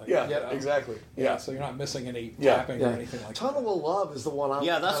 sounds like. Yeah, exactly. Yeah, so you're not missing any Yeah. tapping Yeah. or anything like that. Tunnel of Love is the one I'm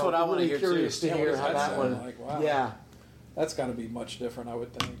Yeah, that's kinda what I wanna really hear, too. curious to Yeah, what hear does how that that sound one. like? Wow. Yeah. That's got to be much different, I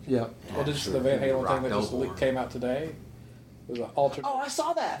would think. Yeah. Well, did the Van Halen Rock thing that just Elmore. came out today? It was an alternate Oh, I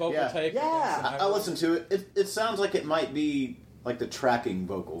saw that. vocal Yeah. take. Yeah. against I listened to it. It sounds like it might be like the tracking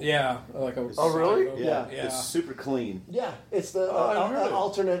vocal. Yeah, like a. Oh, really? vocal. Yeah. Yeah. It's super clean. Yeah, it's the I heard it.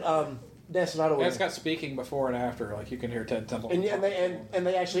 alternate Dance Night Away. Yeah, it's got speaking before and after. Like you can hear Ted Temple. and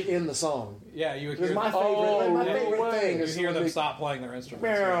they actually end the song. yeah, you It hear was my favorite. Oh, my no favorite way. thing You is hear when them they- stop playing their instruments.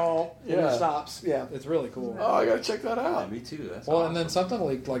 Meow, and Yeah. it stops. Yeah. It's really cool. Oh, I gotta check that Yeah, out. me too. That's Well, awesome. and then something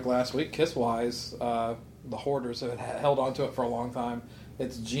like last week, Kiss Wise, the Hoarders have held on to it for a long time.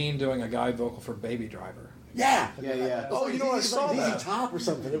 It's Gene doing a guide vocal for Baby Driver. Yeah. Yeah. Oh, you know, I saw like that. ZZ Top or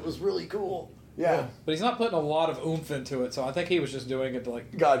something. It was really cool. Yeah. But he's not putting a lot of oomph into it, so I think he was just doing it to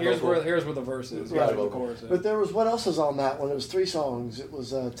like Guide here's vocal. where the verse is, Guide here's where the vocal. chorus is. But there was what else was on that one? It was 3 songs. It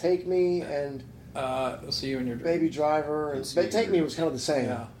was Take Me and See You in Your Baby Driver, and See You. Take Me was kind of the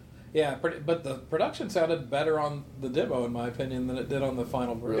same. Yeah, but the production sounded better on the demo, in my opinion, than it did on the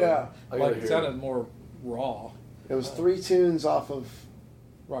final version. Yeah, I gotta like hear it sounded it. more raw. It was 3 tunes off of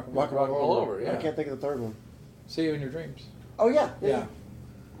Rock and Rock and Roll. Roll All Over, yeah. I can't think of the third one. See You in Your Dreams. Oh yeah, Yeah.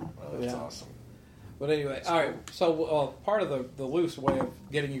 Oh, that's Yeah. awesome. But anyway, all right. So part of the loose way of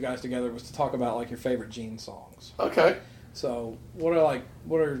getting you guys together was to talk about like your favorite Gene songs. Okay. So what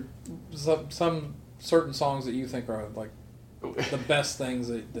are some certain songs that you think are like the best things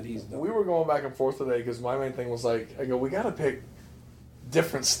that he's done? We were going back and forth today because my main thing was like, I go, we got to pick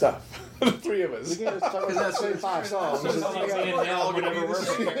different stuff. The 3 of us. We can't just talk about the same 5 songs. It's like Ian Hill, whatever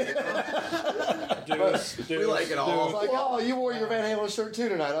we like it all. It's like, oh, you wore your Van Halen shirt too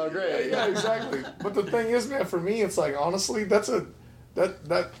tonight. Oh, great. Yeah, exactly. But the thing is, man, for me, it's like honestly,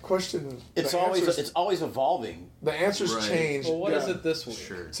 that question. It's the always evolving. the answers Right. change. Well, what is Yeah. it this week?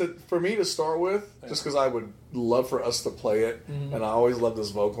 Sure. So for me to start with, just because I would love for us to play it, and I always love this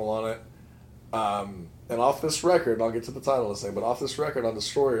vocal on it. And off this record, and I'll get to the title of this thing, but off this record on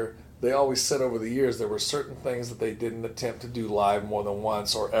Destroyer, they always said over the years there were certain things that they didn't attempt to do live more than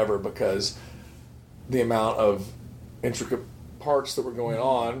once or ever because the amount of intricate parts that were going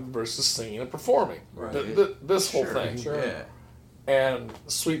on versus singing and performing. Right. This whole Sure, thing. Yeah. And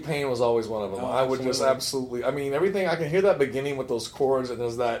Sweet Pain was always one of them. Oh, I would just absolutely. absolutely. I mean, everything. I can hear that beginning with those chords, and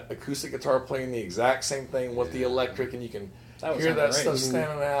there's that acoustic guitar playing the exact same thing with the electric, and you can That would hear sound that great. stuff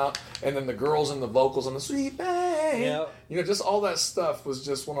standing out. And then the girls and the vocals and the Sweet Pain. Yeah. You know, just all that stuff was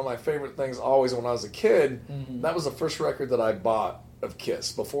just one of my favorite things always when I was a kid. That was the first record that I bought of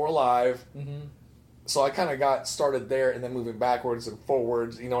Kiss before Live. So I kind of got started there and then moving backwards and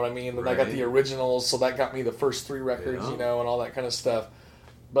forwards, you know what I mean? Then I got Right. the originals, so that got me the first 3 records, Yeah. you know, and all that kind of stuff.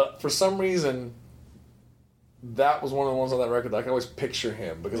 But for some reason, that was one of the ones on that record that I could always picture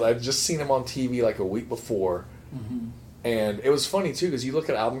him because I'd just seen him on TV like a week before. And it was funny too because you look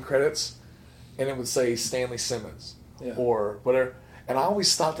at album credits and it would say Stanley Simmons Yeah. or whatever. And I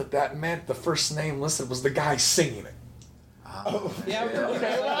always thought that meant the first name listed was the guy singing it. Yeah.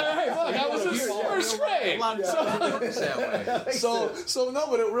 Okay, all right, look, I was in first grade. So no,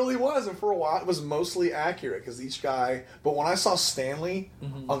 but it really was, and for a while it was mostly accurate because each guy. But when I saw Stanley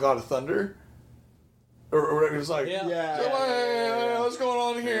on God of Thunder, or it was like, Yeah. what's going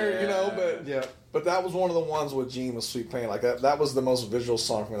on here? You know, but Yeah. But that was one of the ones with Gene with Sweet Pain. Like that was the most visual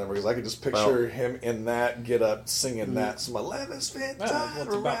song from them because I could just picture him in that get up singing that. So my love is fit Yeah,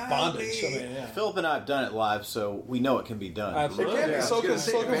 it's about bondage. I mean, yeah. Philip and I have done it live, so we know it can be done. It Absolutely. can be. Yeah. So can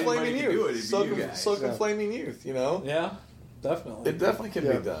Flaming Youth. So can Yeah. Flaming Youth. You know, Yeah, definitely. it definitely can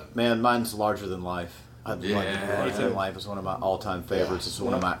be done. Man, mine's Larger Than Life. Larger Than Life is one of my all-time favorites. It's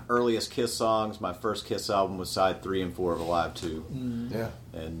one of my earliest Kiss songs. My first Kiss album was side 3 and 4 of Alive 2. Yeah.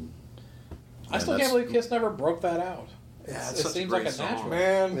 And I still can't believe Kiss never broke that out. Yeah, It it's such seems a like great a song. natural.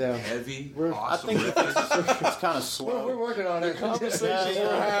 Man, Yeah. Heavy, We're- I awesome. think it's kind of slow. We're working on it. conversations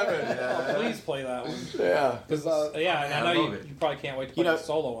we're having. Oh, please play that one. Yeah. Because I I know love you, it. you probably can't wait to play You know- the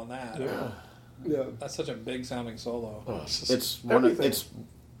solo on that. Yeah. That's such a big sounding solo. Oh, just It's it's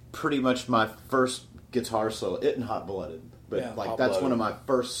pretty much my first guitar solo. It and Hot Blooded, but Yeah. like Hot that's Blooded. one of my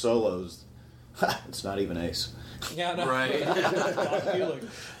first solos. It's not even Ace. Yeah, no. Right. Bob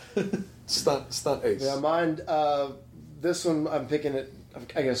Kulick. stunt ace. Yeah, mine. This one I'm picking it,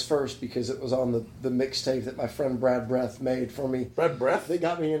 I guess, first because it was on the mixtape that my friend Brad Breath made for me. Brad Breath. They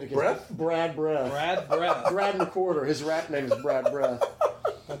got me into Breath? Brad Breath. Brad Brett. Brad McWhorter. His rap name is Brad Breath.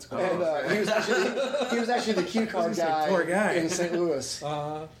 That's cool. And he was actually the cue card poor guy. in St. Louis.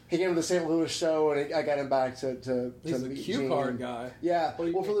 He came to the St. Louis show, and I got him back to He's a meet cue Gene. card guy. Yeah. What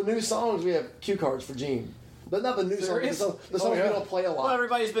do you Well, for the new songs, we have cue cards for Gene. But not the new Serious? songs. The songs yeah. we don't play a Well, lot.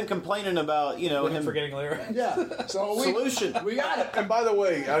 everybody's been complaining about Him forgetting lyrics. Yeah. So Solution. we got it. And by the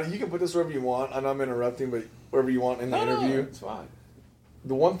way, you can put this wherever you want. I know I'm interrupting, but wherever you want in the interview. It's fine.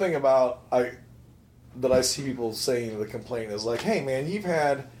 The one thing about that I see people saying the complaint is like, "Hey, man, you've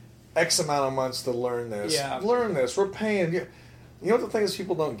had X amount of months to learn this. Yeah. Learn this. We're paying you." You know what the thing is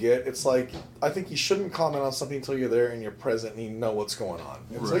people don't get? It's like, I think you shouldn't comment on something until you're there and you're present and you know what's going on.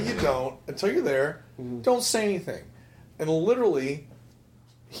 Until you don't, until you're there, don't say anything. And literally,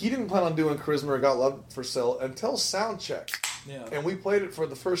 he didn't plan on doing Charisma or Got Love for Sale until sound check. Yeah. And we played it for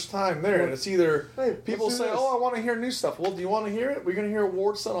the first time there. And it's either Hey, people let's do say, this. "Oh, I want to hear new stuff." Well, do you want to hear it? We're going to hear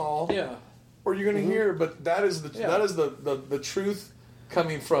warts and all. Yeah. Or you're going to hear, but that is the truth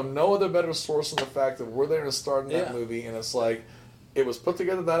coming from no other better source than the fact that we're there to start in that Yeah. movie, and it's like it was put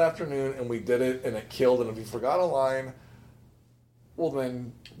together that afternoon, and we did it, and it killed. And if you forgot a line, well,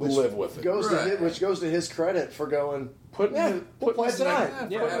 then live with it. Which goes to his credit for going. Putting we'll play his tonight.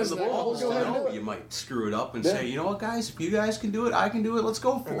 neck- Yeah, putting his the neck- balls go ahead and do it. You might screw it up and Yeah. say, you know what, guys, if you guys can do it, I can do it. Let's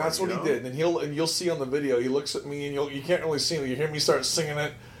go for it. And that's what you he know? did. And you'll see on the video. He looks at me, and you can't really see him. You hear me start singing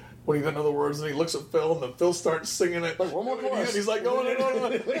it when he doesn't know the words, and he looks at Phil, and then Phil starts singing it. Like, one more chorus. He's like, going.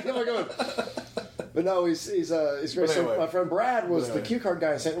 But no, he's great. But anyway. So my friend Brad was But anyway. the cue card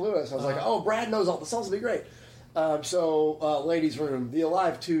guy in St. Louis. I was like, oh, Brad knows all the songs will be great. So Ladies Room, the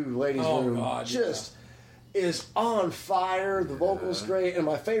Alive 2 Ladies Oh, Room, God, just is on fire. The vocals great, and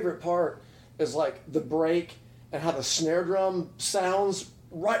my favorite part is like the break and how the snare drum sounds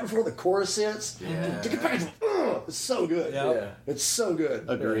right before the chorus hits. It's so good. Yeah. It's so good.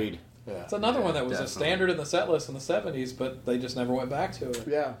 Agreed. It's another one that was definitely. a standard in the set list in the 70s, but they just never went back to it.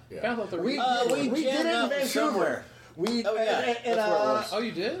 Yeah. I thought they were- We we did it jammed in out Vancouver. somewhere. We Oh, yeah. and, That's where it was. Oh,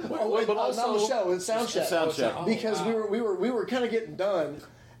 you did? But not the also- show, it's sound check. Sound check. Oh, Because wow. we were kind of getting done,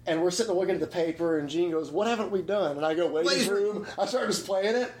 and we're sitting looking at the paper, and Gene goes, "What haven't we done?" And I go, "Ladies Ladies Room." I started just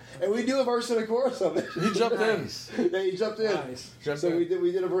playing it, and we do a verse and a chorus of it. He jumped in. Yeah, he jumped in. Nice. Jumped So in.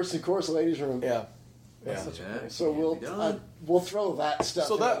 we did a verse and chorus of Ladies Room. Yeah. That's Yeah. such a Yeah. cool So we'll throw that stuff.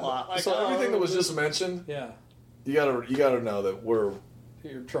 So in that a lot. Like, everything that was just mentioned, Yeah. you gotta know that we're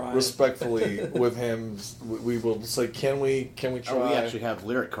You're trying. respectfully with him. We will say, can we try? Oh, we actually have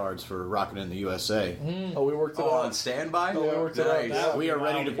lyric cards for Rockin' in the USA. Oh, we worked it Oh, out. on standby? Oh, we worked it out. Nice. We are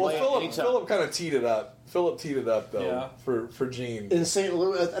ready to Well, play Philip anytime. kind of teed it up. Philip teed it up though Yeah. for Gene. in St.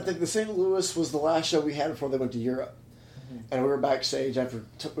 Louis. I think the St. Louis was the last show we had before they went to Europe, and we were backstage after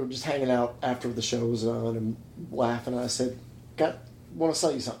we were just hanging out after the show was on and laughing. And I said, want to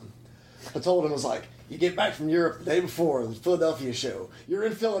sell you something." I told him, I was like, "You get back from Europe the day before the Philadelphia show. You're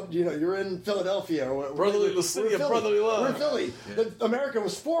in you're in Philadelphia, or The city we're in of Philly. brotherly love. We're in Philly. America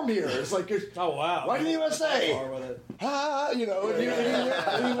was formed here. It's like, Oh, wow. Right in the USA. Far with it. and he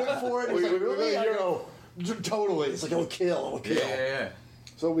went for it. He's like, "Really?" I go, "Totally." It's like, it'll kill. Yeah.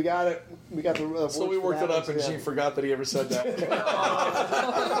 So we got it. We got the. So we worked it up, and Gene forgot that he ever said that.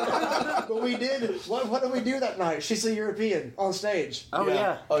 But What we did, what did we do that night? She's a European on stage. Oh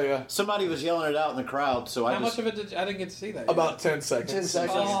yeah. Oh yeah. Somebody was yelling it out in the crowd, so How much of it I didn't get to see that? About 10 seconds. 10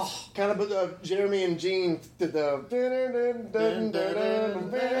 seconds. Oh. Kind of Jeremy and Gene did the.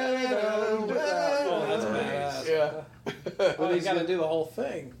 Oh, that's badass. Yeah. Well, you got to do the whole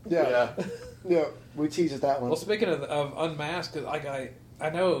thing. Yeah. Yeah, we teased at that one. Well, speaking of unmasked, like I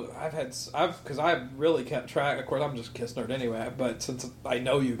know because I've really kept track. Of course, I'm just a Kiss nerd anyway. But since I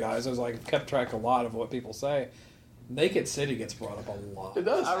know you guys, I was like kept track a lot of what people say. Naked City gets brought up a lot. It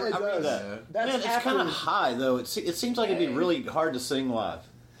does. I It read does. that. That's Man, it's after- kind of high though. It seems like it'd be really hard to sing live.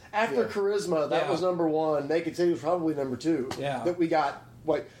 After Charisma, that Yeah. was number one. Naked City was probably number two. Yeah. That we got,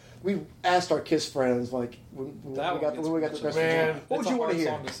 we asked our Kiss friends, when That we got one the gets best Man, what would you want to hear?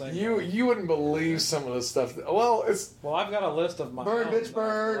 Song to sing. You wouldn't believe some of the stuff. Well, it's. Well, I've got a list of my Burn, own, bitch,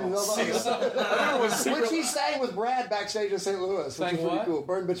 burn. and all that. Which he sang with Brad backstage in St. Louis, which Sang was pretty what? cool.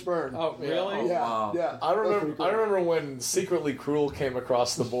 Burn, bitch, burn. Oh, really? yeah, wow. yeah. I That was remember. pretty cool. I remember when Secretly Cruel came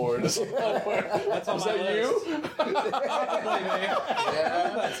across the board. That's on Was my that list. you? Probably, man.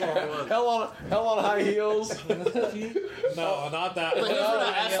 That's all it was. Hell on high heels. No, not that. But here's what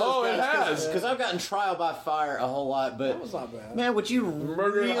I asked Oh, those it guys, has. because I've gotten Trial by Fire a whole lot, but That was not bad. man, would you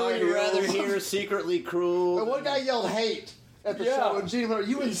Murder in High really Heels. rather hear Secretly Cruel? And one guy yelled hate at the Yeah. show, and Gene went, "Are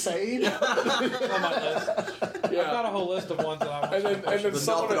you insane?" On my list. I've got a whole list of ones that I And then The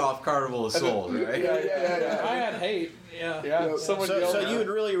someone. Knock It Off Carnival of Souls, right? Yeah. I had hate. Yeah. Yeah. Someone yelled. So you would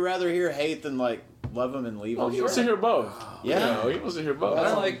really rather hear Hate than like Love Them and Leave Them? He wants to hear both. Yeah. He wants to hear both.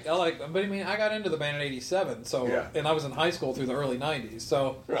 I like, but I mean, I got into the band in '87, so Yeah. and I was in high school through the early '90s,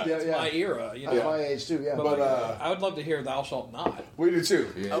 so Right. Yeah, it's yeah. my era, you know. That's my age too. Yeah, But, But, like, I would love to hear "Thou Shalt Not." We do too.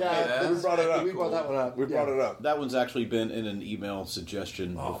 Yeah. yeah, We brought it up. We brought that one up. We brought it up. That one's actually been in an email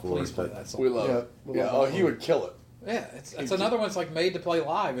suggestion Oh, before. please play but- that song. We love Yeah, it. we Yeah. love Oh, that he one. would kill it. Yeah, it's another one that's like made to play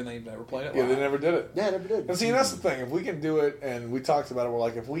live, and they never played it Yeah, live. they never did it. Yeah, never did. And see, that's the thing. If we can do it, and we talked about it, we're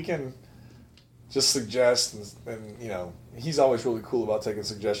like, if we can just suggest, and you know, he's always really cool about taking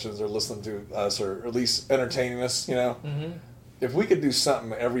suggestions or listening to us, or at least entertaining us. You know, if we could do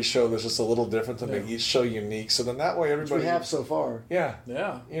something every show that's just a little different to make each show unique, so then that way Which everybody we have so far. yeah,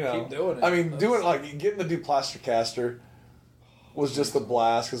 Yeah, you know, keep doing it. I mean, That's- doing like getting to do Plastercaster was just a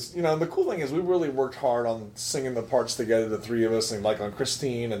blast because you know the cool thing is we really worked hard on singing the parts together, the three of us, and like on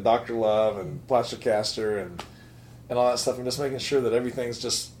Christine and Dr. Love and Plastercaster and all that stuff, and just making sure that everything's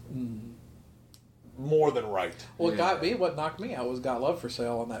just more than right. What got me, what knocked me out was "Got Love for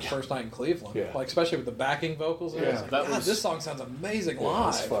Sale" on that first night in Cleveland. Yeah. Like especially with the backing vocals. And Yeah. I was like, That God, was- this song sounds amazing Yeah,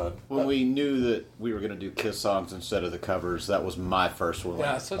 live. it's fun. When we knew that we were going to do Kiss songs instead of the covers, that was my first one.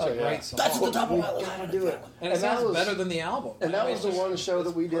 Yeah, it's such a great song. That's the top of We my list. gotta do it. and it that sounds was- better than the album. And that I mean, was the it's one show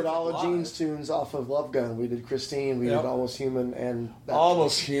that we did all of perfect Gene's tunes off of Love Gun. We did Christine, we Yep. did Almost Human, and that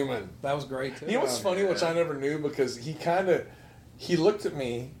Almost Human. That was great too. You know what's funny, which I never knew, because he looked at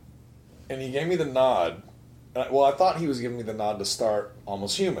me, and he gave me the nod. Well, I thought he was giving me the nod to start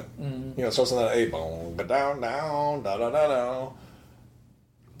Almost Human. You know, it starts on that A, boom, ba down, down, da da da da.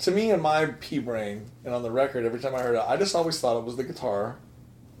 To me, in my pea brain, and on the record, every time I heard it, I just always thought it was the guitar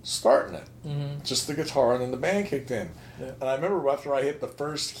starting it. Just the guitar, and then the band kicked in. And I remember after I hit the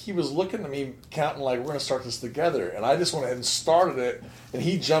first, he was looking at me, counting like, we're going to start this together. And I just went ahead and started it, and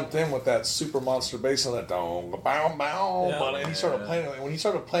he jumped in with that super monster bass on that, dong, bow, bow, Yeah. and he started playing with me. When he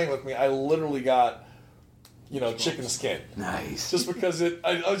started playing with me, I literally got, you know, chicken skin. Nice. Just because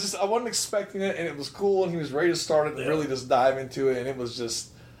I wasn't expecting it, and it was cool, and he was ready to start it and really just dive into it, and it was just,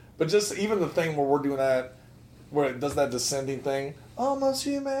 but just even the thing where we're doing that, where it does that descending thing, Almost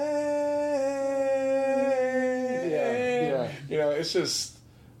Human. Yeah. You know, it's just,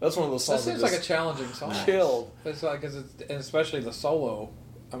 that's one of those That songs that seems like a just challenging song. killed. It's like, cause it's, and especially the solo.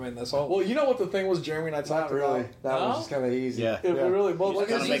 I mean, the solo. Well, you know what the thing was, Jeremy and I talked Not really. about? That No? was just kind of easy. Yeah. It really, well, You just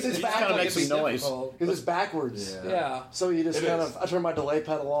gotta make- it's you just gotta make some noise. Because it's backwards. yeah. So you just It kind is. of, I turn my delay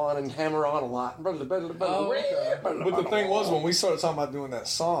pedal on and hammer on a lot. Oh, okay. But the thing was, when we started talking about doing that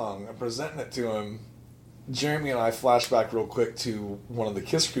song and presenting it to him, Jeremy and I flashed back real quick to one of the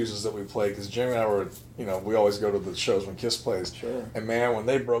Kiss cruises that we played, because Jeremy and I were, you know, we always go to the shows when Kiss plays. Sure. And man, when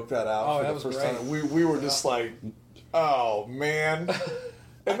they broke that out Oh, for that the was first great. time, we were just like, oh man.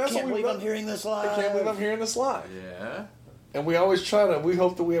 And I can't believe I'm hearing this live. I can't believe I'm hearing this live. Yeah. And we always we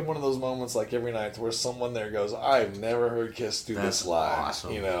hope that we have one of those moments like every night where someone there goes, I've never heard Kiss do this live.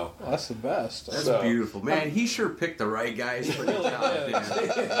 Awesome. You know? Well, that's the best. That's beautiful. Man, he sure picked the right guys for the job.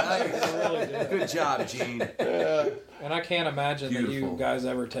 Nice. Good job, Gene. Yeah. And I can't imagine that Beautiful. you guys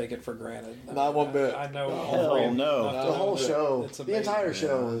ever take it for granted. Not one bit. I know. Hell no. The whole show, It's the amazing. entire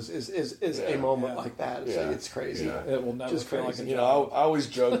show is a moment Yeah. like that. It's, Yeah. it's crazy. Yeah. It will never Just feel crazy. like a You job. know, I always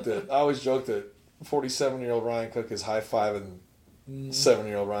joked that 47-year-old Ryan Cook is high-fiving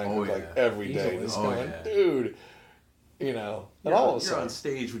 7-year-old Ryan Oh, Cook like yeah. every day. Easily. Just Oh, going, yeah. dude, you know. And all of a You're on sudden,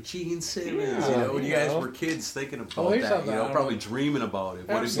 stage with Gene Simmons. Yeah, you know, when you you guys know. were kids thinking about here's that, something you know, I probably don't- dreaming about it.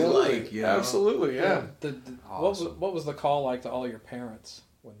 What it'd be absolutely, like, you know. absolutely, yeah. Awesome. What was the call like to all your parents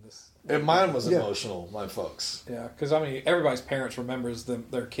when this? And mine was Yeah. emotional, my folks. Yeah, because I mean, everybody's parents remembers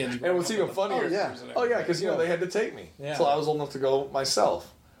their kids. And what's even funnier, because you know they had to take me Yeah. until I was old enough to go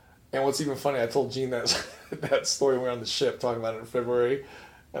myself. And what's even funny, I told Gene that that story when we were on the ship talking about it in February,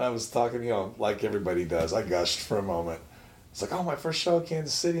 and I was talking, you know, like everybody does. I gushed for a moment. It's like, oh, my first show in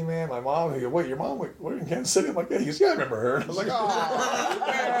Kansas City, man. My mom, he goes, wait, your mom, we're in Kansas City? I'm like, yeah. He goes, yeah, I remember her. And I was like,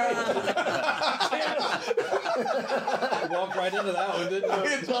 oh, Walked right into that one, didn't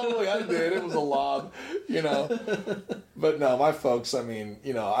you? totally, I did. It was a lob, you know. But no, my folks, I mean,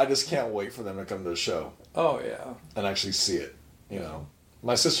 you know, I just can't wait for them to come to the show Oh yeah. and actually see it, you know.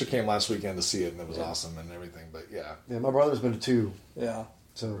 My sister came last weekend to see it, and it was awesome and everything. But yeah, Yeah, my brother's been to 2, Yeah.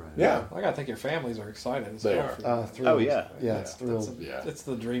 so yeah, I gotta think your families are excited. As They well are. for you. thrilled. Oh, yeah. Yeah, it's thrilled. yeah. It's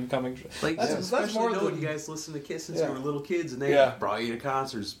the dream coming true. Like, That's especially more knowing than you guys listen to Kiss since Yeah. you were little kids, and they Yeah. brought you to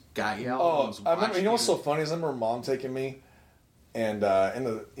concerts, got you Oh, albums. I remember. You know what's so watched funny is I remember Mom taking me, and in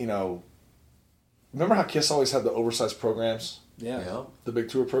the, you know, remember how Kiss always had the oversized programs, yeah. you. Yeah. the big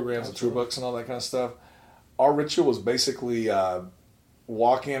tour programs, the tour books, and all that kind of stuff. Our ritual was basically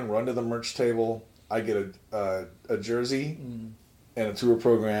walk in, run to the merch table. I get a jersey and a tour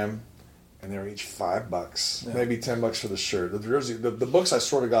program, and they were each $5, maybe $10 for the shirt. The jersey, the books I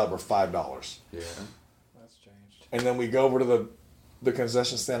sort of got were $5. Yeah. That's changed. And then we go over to the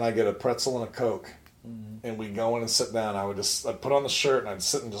concession stand. I get a pretzel and a Coke, and we go in and sit down. I'd put on the shirt and I'd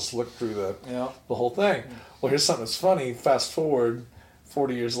sit and just look through the whole thing. Well, here's something that's funny. Fast forward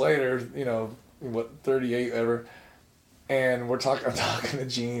 40 years later, you know, 38 ever, and I'm talking to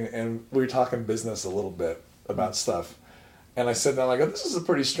Gene, and we were talking business a little bit about stuff. And I said, I go, this is a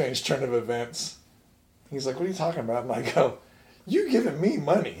pretty strange turn of events. He's like, what are you talking about? And I go, you giving me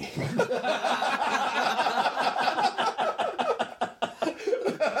money.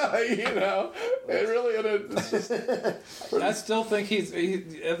 You know, it really, it's just, I still think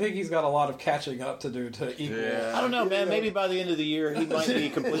I think he's got a lot of catching up to do to equal. I don't know, man. Maybe by the end of the year, he might be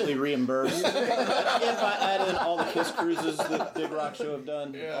completely reimbursed. If I add in all the Kiss cruises that Big Rock Show have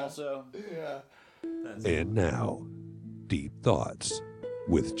done, also. yeah. And now, Deep Thoughts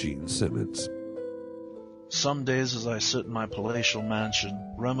with Gene Simmons. Some days as I sit in my palatial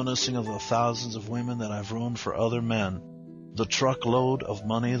mansion, reminiscing of the thousands of women that I've ruined for other men, the truckload of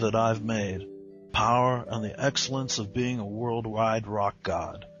money that I've made, power and the excellence of being a worldwide rock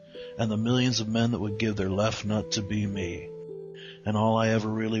god, and the millions of men that would give their left nut to be me. And all I ever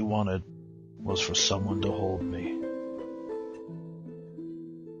really wanted was for someone to hold me.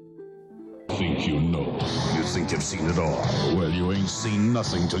 Think you know. You think you've seen it all. Well, you ain't seen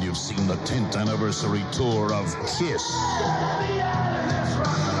nothing till you've seen the 10th anniversary tour of Kiss.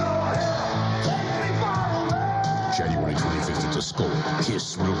 January 25th at the Scope.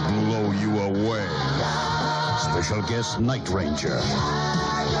 Kiss will blow you away. Special guest Night Ranger.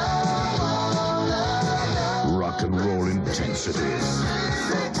 Rock and roll intensity.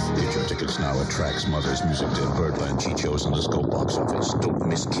 Get your tickets now at Tracks, Mother's Music, Den, Birdland, Chichos, and the Scope box office. Don't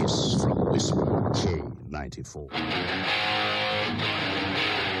miss Kiss from Whisper K94.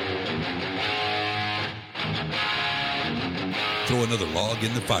 Throw another log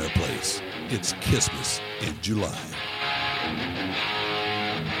in the fireplace. It's Kissmas in July.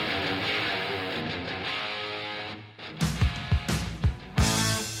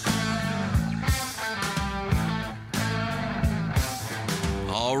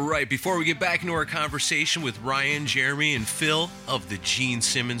 All right, before we get back into our conversation with Ryan, Jeremy, and Phil of the Gene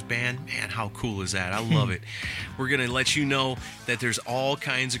Simmons Band, man, how cool is that? I love it. We're going to let you know that there's all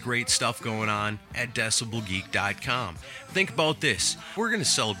kinds of great stuff going on at DecibelGeek.com. Think about this. We're going to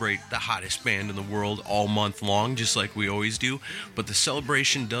celebrate the hottest band in the world all month long, just like we always do, but the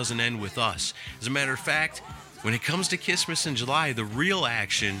celebration doesn't end with us. As a matter of fact, when it comes to Kissmas in July, the real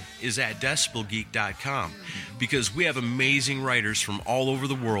action is at DecibelGeek.com, because we have amazing writers from all over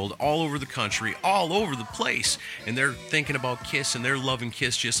the world, all over the country, all over the place, and they're thinking about Kiss and they're loving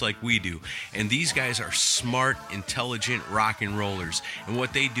Kiss just like we do. And these guys are smart, intelligent rock and rollers, and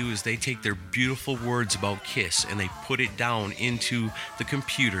what they do is they take their beautiful words about Kiss and they put it down into the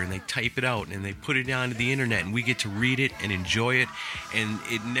computer and they type it out and they put it onto the internet, and we get to read it and enjoy it. And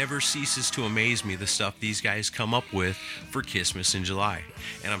it never ceases to amaze me, the stuff these guys come up with for Kissmas in July.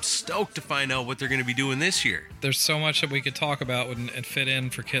 And I'm stoked to find out what they're going to be doing this year. There's so much that we could talk about and fit in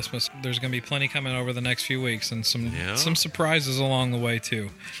for Kissmas. There's going to be plenty coming over the next few weeks, and some surprises along the way too.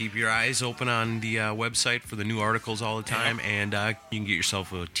 Keep your eyes open on the website for the new articles all the time, and you can get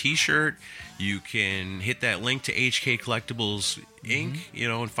yourself a t-shirt. You can hit that link to HK Collectibles Inc.,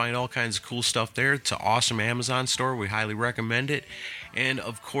 and find all kinds of cool stuff there. It's an awesome Amazon store. We highly recommend it. And,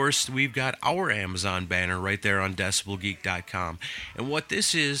 of course, we've got our Amazon banner right there on DecibelGeek.com. And what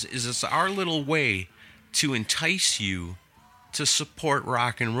this is it's our little way to entice you to support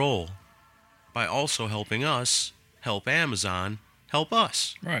rock and roll by also helping us help Amazon help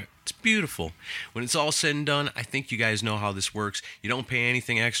us. Right. It's beautiful. When it's all said and done, I think you guys know how this works. You don't pay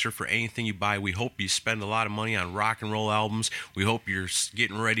anything extra for anything you buy. We hope you spend a lot of money on rock and roll albums. We hope you're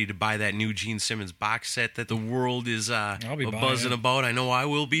getting ready to buy that new Gene Simmons box set that the world is buzzing about. I know I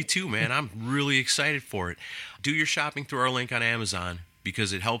will be too, man. I'm really excited for it. Do your shopping through our link on Amazon,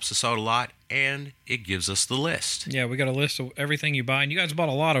 because it helps us out a lot, and it gives us the list. Yeah, we got a list of everything you buy, and you guys bought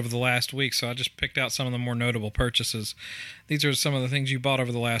a lot over the last week, so I just picked out some of the more notable purchases. These are some of the things you bought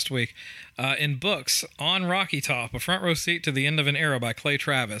over the last week. In books, On Rocky Top, A Front Row Seat to the End of an Era by Clay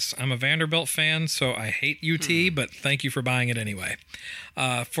Travis. I'm a Vanderbilt fan, so I hate UT, but thank you for buying it anyway.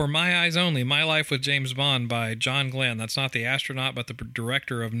 For My Eyes Only, My Life with James Bond by John Glenn. That's not the astronaut, but the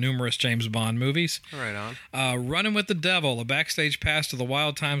director of numerous James Bond movies. Right on. Running with the Devil, a backstage pass to the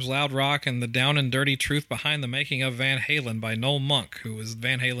Wild Times Loud Rock and the down and dirty truth behind the making of Van Halen by Noel Monk, who was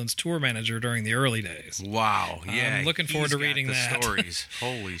Van Halen's tour manager during the early days. Wow. Yeah. I'm looking forward to reading that. Stories.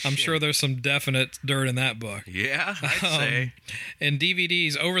 Holy shit. I'm sure there's some definite dirt in that book. Yeah, I'd say. And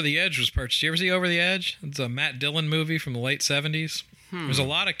DVDs, Over the Edge was purchased. You ever see Over the Edge? It's a Matt Dillon movie from the late 70s. There's a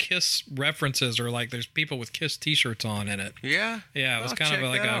lot of Kiss references, or like there's people with Kiss t-shirts on in it. Yeah? Yeah, it was kind of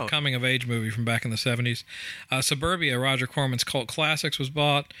like a coming-of-age movie from back in the 70s. Suburbia, Roger Corman's Cult Classics, was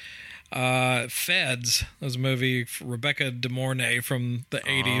bought. Feds was a movie, Rebecca De Mornay from the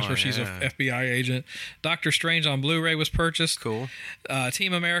 80s, where she's an FBI agent. Doctor Strange on Blu-ray was purchased. Cool.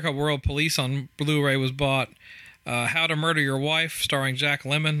 Team America World Police on Blu-ray was bought. How to Murder Your Wife, starring Jack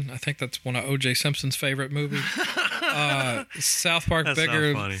Lemmon. I think that's one of O.J. Simpson's favorite movies. South Park that's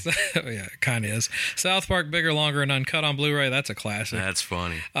Bigger. Not funny. Yeah, it kind of is. South Park Bigger, Longer, and Uncut on Blu-ray. That's a classic. That's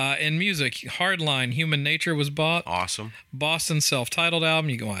funny. In music, Hardline, Human Nature was bought. Awesome. Boston's self-titled album.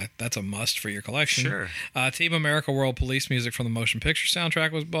 You go, that's a must for your collection. Sure. Team America World Police music from the motion picture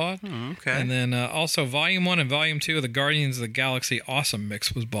soundtrack was bought. Okay. And then also Volume 1 and Volume 2 of the Guardians of the Galaxy Awesome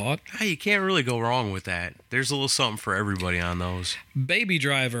Mix was bought. Hey, you can't really go wrong with that. There's a little something for everybody on those. Baby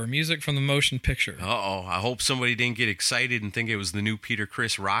Driver, music from the motion picture. Uh-oh. I hope somebody didn't get excited and think it was the new Peter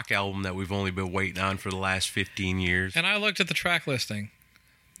Criss rock album that we've only been waiting on for the last 15 years. And I looked at the track listing.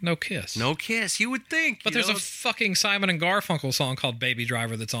 No Kiss. No Kiss. You would think. But there's a fucking Simon and Garfunkel song called Baby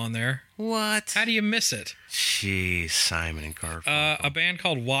Driver that's on there. What? How do you miss it? Jeez, Simon and Garfunkel. A band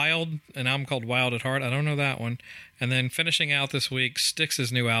called Wild, an album called Wild at Heart. I don't know that one. And then finishing out this week,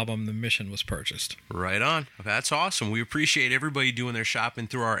 Styx's new album, The Mission, was purchased. Right on. That's awesome. We appreciate everybody doing their shopping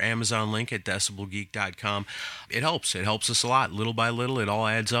through our Amazon link at DecibelGeek.com. It helps. It helps us a lot. Little by little, it all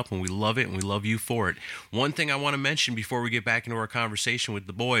adds up, and we love it, and we love you for it. One thing I want to mention before we get back into our conversation with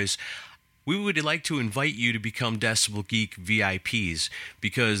the boys, we would like to invite you to become Decibel Geek VIPs,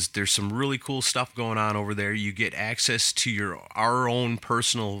 because there's some really cool stuff going on over there. You get access to our own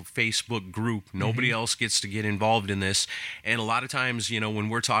personal Facebook group. Nobody else gets to get involved in this. And a lot of times, when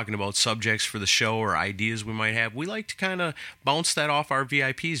we're talking about subjects for the show or ideas we might have, we like to kind of bounce that off our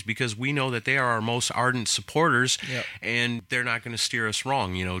VIPs, because we know that they are our most ardent supporters, and they're not going to steer us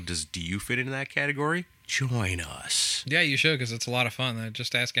wrong. Do you fit into that category? Join us. Yeah, you should, because it's a lot of fun.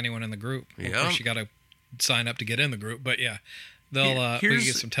 Just ask anyone in the group. Of course, you got to sign up to get in the group, but yeah, we can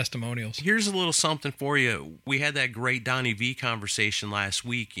get some testimonials. Here's a little something for you. We had that great Donnie V conversation last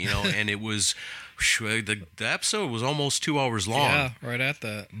week, and it was the episode was almost 2 hours long. Yeah, right at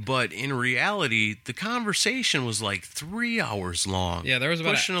that. But in reality, the conversation was like 3 hours long. Yeah, there was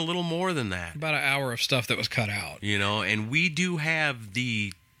about pushing a little more than that. About an hour of stuff that was cut out. And we do have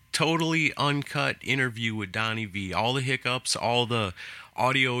the totally uncut interview with Donnie V. All the hiccups, all the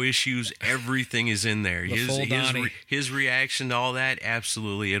audio issues, everything is in there. The full Donnie. His reaction to all that,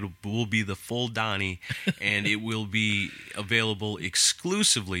 absolutely. It will be the full Donnie, and it will be available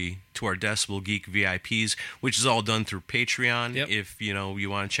exclusively to our Decibel Geek VIPs, which is all done through Patreon. Yep. If you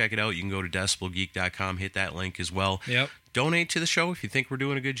want to check it out, you can go to decibelgeek.com, hit that link as well. Yep. Donate to the show if you think we're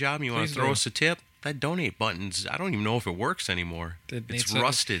doing a good job and you want Please to throw do. us a tip. That donate button's, I don't even know if it works anymore. It's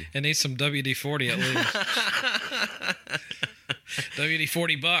rusted. It needs some WD-40 at least.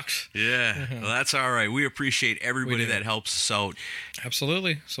 WD-40 bucks. Yeah, well, that's all right. We appreciate everybody that helps us out.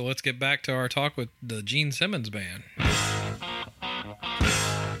 Absolutely. So let's get back to our talk with the Gene Simmons Band.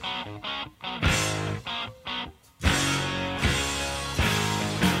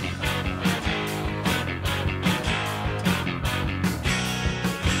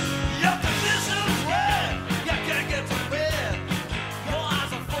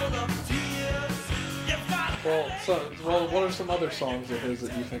 Well, what are some other songs of his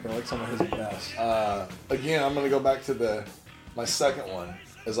that you think are like some of his best? Again, I'm going to go back to my second one,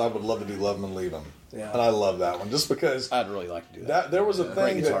 is I Would Love to Do Love 'Em and Leave 'Em. Yeah. And I love that one, just because I'd really like to do that. there was a Great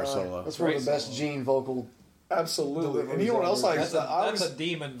thing guitar that... solo. That's one of the best Gene vocal. Absolutely. And you know what else I... That's a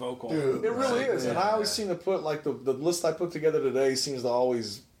demon vocal. Dude, It really is. And I always seem to put, like, the list I put together today seems to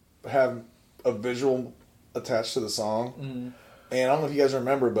always have a visual attached to the song. Mm-hmm. And I don't know if you guys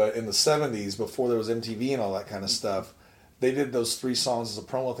remember, but in the 70s, before there was MTV and all that kind of stuff, they did those 3 songs as a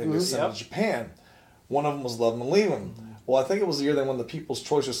promo thing to send to Japan. One of them was Love 'Em and Leave 'Em. Well, I think it was the year they won the People's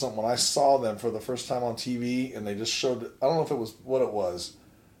Choice or something when I saw them for the first time on TV, and they just showed... I don't know if it was what it was,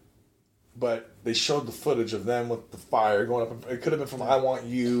 but they showed the footage of them with the fire going up. It could have been from I Want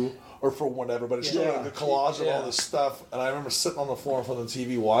You or for whatever, but it showed like the collage of all this stuff. And I remember sitting on the floor in front of the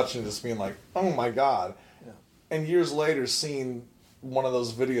TV watching, just being like, "Oh my god!" Yeah. And years later, seeing one of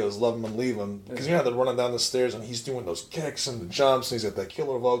those videos, "Love 'Em and Leave 'Em," because you know they're running down the stairs and he's doing those kicks and the jumps, and he's got that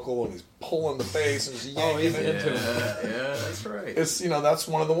killer vocal and he's pulling the bass and he's yanking he's it. into it. Yeah, that's right. It's that's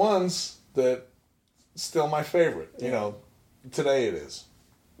one of the ones that still my favorite. You know, today it is.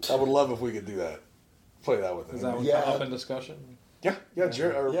 I would love if we could do that. Play that with him. Is that one come up in discussion? Yeah,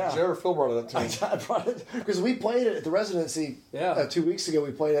 Jared or Phil brought it up to me. I brought it because we played it at the residency 2 weeks ago.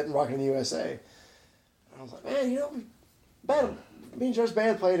 We played it in Rockin' in the USA. I was like, man, me and Jared's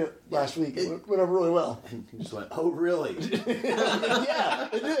band played it last week. It went over really well. You just went, oh, really? Yeah,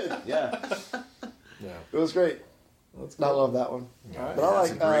 it did. Yeah. It was great. I love that one. Right. But I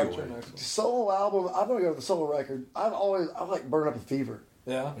like one. solo album. I'm gonna go with the solo record. I like Burn Up a Fever.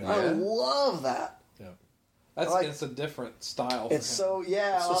 Yeah. I love that. It's a different style. It's so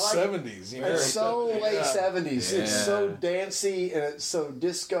It's 70s. You know? It's so late 70s. It's so dancey and it's so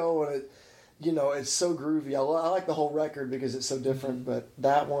disco and it's so groovy. I like the whole record because it's so different. But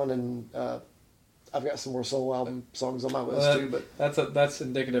that one and I've got some more solo album songs on my list too. But that's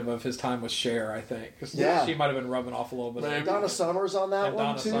indicative of his time with Cher, I think. 'Cause she might have been rubbing off a little bit. Donna Summer's on that And one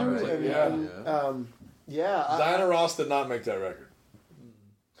Donna too. Summers, Diana Ross did not make that record.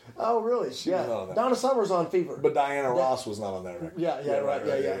 Oh, really? Was on that. Donna Summer's on Fever. But Diana Ross was not on that record. Right.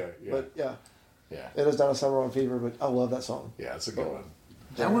 But it is Donna Summer on Fever, but I love that song. Yeah, it's a good one.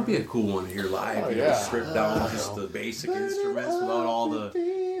 That would be a cool one to hear live. Oh, you know, yeah. stripped down just the basic instruments without all the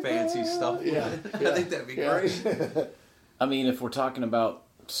fancy stuff. Yeah. I think that'd be great. I mean, if we're talking about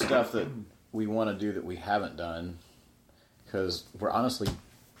stuff that we want to do that we haven't done, because we're honestly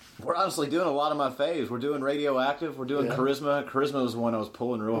doing a lot of my faves. We're doing Radioactive. We're doing Charisma. Charisma was one I was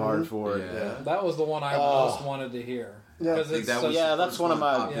pulling real hard for. Yeah. That was the one I most wanted to hear. Yeah. Because it's that's one of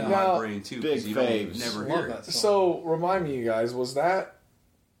my brain too, big you don't faves. never Love hear that it. song. So, remind me, you guys, was that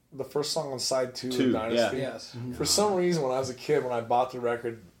the first song on side 2 of Dynasty? Yeah. Yes. For some reason, when I was a kid, when I bought the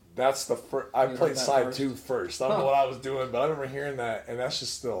record, that's the first. I You played heard that side first? 2 first. I don't know what I was doing, but I remember hearing that, and that's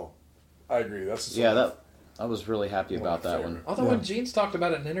just still. I agree. That's just I was really happy about that one. Although when Gene's talked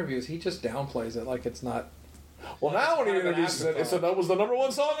about it in interviews, he just downplays it like it's not. Well, now when he kind of an introduces it, it said afterthought. that was the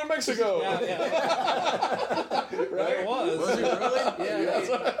 #1 song in Mexico. Yeah. It was. Was it really?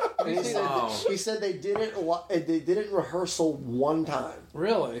 Yeah. And he said they did it. They did it in rehearsal one time.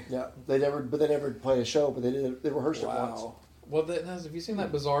 Really? Yeah, they never played a show, but they rehearsed it once. Wow. Well, have you seen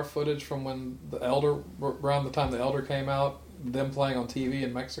that bizarre footage from when the Elder, around the time the Elder came out, them playing on TV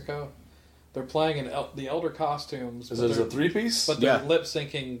in Mexico? They're playing in the Elder costumes. Is it a 3-piece? But they're lip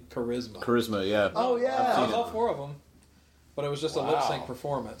syncing Charisma. Charisma, yeah. Oh yeah. It was all 4 of them. But it was just a lip sync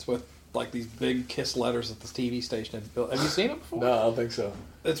performance with like these big kiss letters at the TV station. Have you seen it before? No, I don't think so.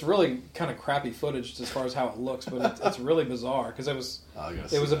 It's really kind of crappy footage as far as how it looks, but it's really bizarre because it was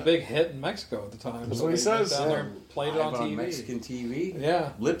a big hit in Mexico at the time. That's so what he they went says. down there and played it on TV. Mexican TV.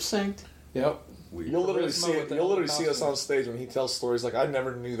 Yeah. Lip synced. Yep. weird. You'll literally Charisma see with it. the You'll literally see us costume. on stage when he tells stories. Like I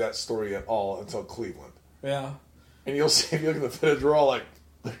never knew that story at all until Cleveland. Yeah. And you'll see if you look at the footage, we're all like,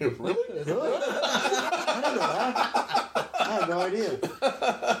 really? I didn't know that. I had no idea.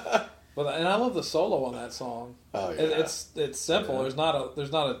 Well, and I love the solo on that song. Oh, yeah. It's simple. Yeah.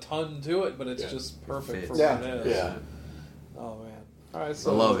 there's not a ton to it, but it's Yeah. just perfect for Yeah. what it is. Yeah. Oh man. All right. I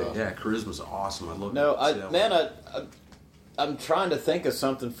So love it. Yeah, Charisma's awesome. I love No, it. I'm trying to think of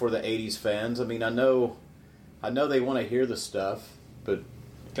something for the '80s fans. I mean, I know they want to hear the stuff, but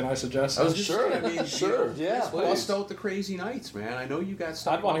Can I suggest? I was something? just Sure. I mean, Sure. Yeah, bust out the Crazy Nights, man. I know you got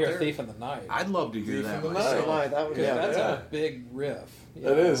stuff. I'd want to out hear there. "Thief in the Night." I'd love to hear Thief that in the myself. Night. That would, Because yeah. that's yeah. a big riff. you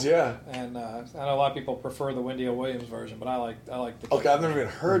It know? is, yeah. And I know a lot of people prefer the Wendy O. Williams version, but I like the. Okay, I've never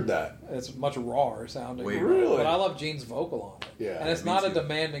even heard that. It's much rawer sounding. Wait, really? But I love Gene's vocal on it. Yeah, and it's me not a too.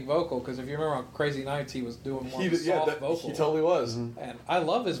 demanding vocal because if you remember on Crazy Nights, he was doing more soft vocal. He totally was. And I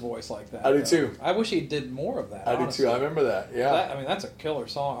love his voice like that. I do though. too. I wish he did more of that. I do honestly. too. I remember that. Yeah. I mean, that's a killer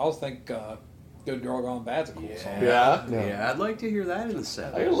song. I always think "Good Girl Gone Bad's" a cool song. Yeah. Yeah, I'd like to hear that in the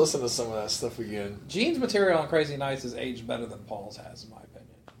set. I gotta listen to some of that stuff again. Gene's material on Crazy Nights is aged better than Paul's has, in my opinion.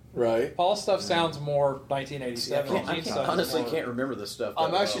 Right. Paul's stuff sounds more 1987. I Gene's stuff is honestly more- can't remember this stuff.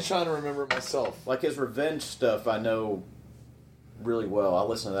 I'm that actually well. trying to remember it myself. Like his revenge stuff, I know really well. I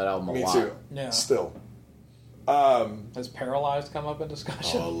listen to that album a Me lot. too. Yeah. Still. Has Paralyzed come up in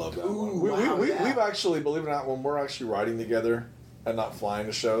discussion? Oh, I love that one. wow, We've yeah. actually, believe it or not, when we're actually riding together and not flying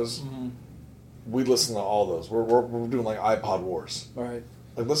to shows, we listen to all those. We're doing like iPod Wars. Right.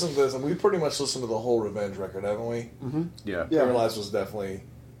 Like listen to this, and we pretty much listened to the whole Revenge record, haven't we? Yeah. Yeah. Paralyzed was definitely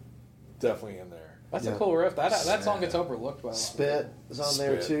in there. That's Yeah. a cool riff. That song gets overlooked by a lot. Spit is on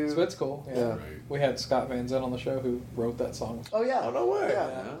there Spit. too. Spit's cool. Yeah. Yeah. We had Scott Van Zandt on the show who wrote that song. Oh yeah. Oh no way!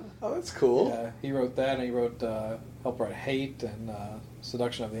 Yeah. Oh, that's cool. Yeah, he wrote that, and he wrote helped write "Hate" and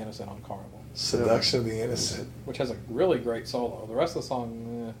 "Seduction of the Innocent" on Carnival, Seduction of the Innocent. which has a really great solo. The rest of the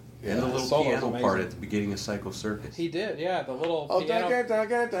song, And the little solo's piano amazing. part at the beginning of Psycho Circus. he did. Yeah, the little Oh, piano. yeah,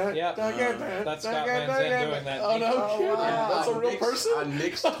 That's Scott Van Zandt doing that. Oh no, Oh, kidding! wow. That's a real Nick's- person. On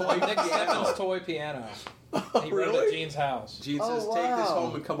Nick's toy Nick Stebbins' piano. toy piano. He wrote it Really? at Gene's house. Gene Oh, says, "Take this wow.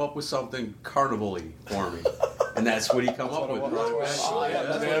 home and come up with something carnival-y for me," and that's what he come up what with. it was. Oh, I Yeah,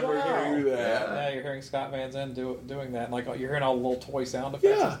 that's never what- knew that. Yeah, you're hearing Scott Van Zandt doing that. Like you're hearing all the little toy sound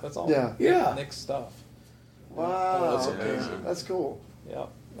effects. Yeah. That's all. Yeah. Yeah. Nick's stuff. Wow. That's okay. amazing. That's cool. Yep.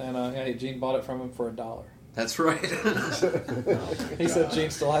 And yeah, Gene bought it from him for $1. That's right. He said Gene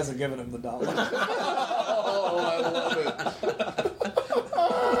still hasn't given him the $1. Oh, I love it.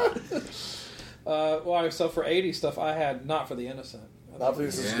 Well, so for 80 stuff, I had Not for the Innocent. Not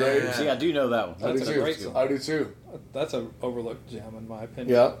this is Yeah. great. See, I do know that one. I do That's a too. great song. I do too. That's an overlooked gem, in my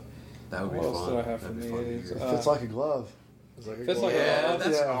opinion. Yeah. That would be What else fun. did I have That'd from be the fun to 80s? hear. Fits like a glove. It's like a Fits like a Yeah, glove.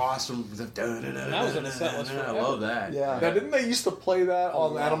 that's Yeah. awesome. That was in the set list I forever. love that. Yeah. Now, didn't they used to play that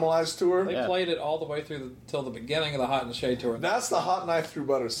on the yeah. Animalized tour? They Yeah. played it all the way through till the beginning of the Hot and Shade tour. That's the Hot Knife Through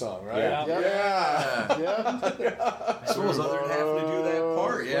Butter song, right? Yeah. Yeah. Yeah. I suppose other than having to do that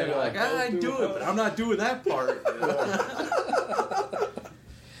part, yeah, you're like, I do it, but I'm not doing that part.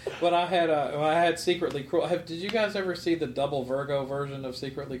 But I had Secretly Cruel. Did you guys ever see the double Virgo version of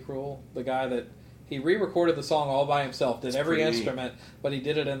Secretly Cruel? The guy that he re-recorded the song all by himself, did every pretty neat. instrument, but he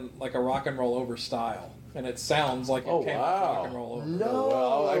did it in like a rock and roll over style, and it sounds like it Oh, came wow. from rock and roll over. No.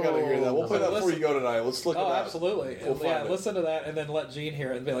 Well, I gotta hear that. We'll play that before you go tonight. Let's look at Oh, that. absolutely. We'll find Yeah, it. listen to that and then let Gene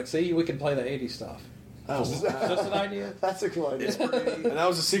hear it and be like, see, we can play the 80s stuff. Oh, Just an idea. That's a cool idea. and that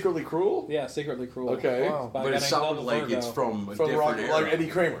was a Secretly Cruel? Yeah, Secretly Cruel. Okay. Wow. By a But guy it named sounded Double like Virgo. it's from a From different rock, era. like Eddie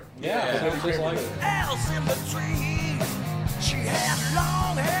Kramer. Yeah, it sounds just like it. Else in between. She had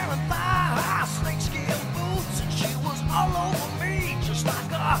long hair and thigh-high snakeskin boots, and she was all over me, just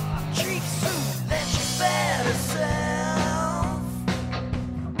like a cheap suit. Then she fed herself,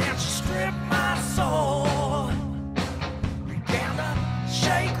 and she stripped my soul. Began to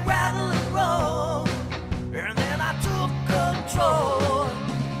shake, rattle, and roll, and then I took control.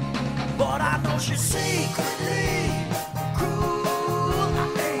 But I know she's secretly cruel. I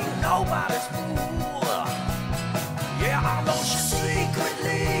ain't nobody's fool. Yeah, I know she's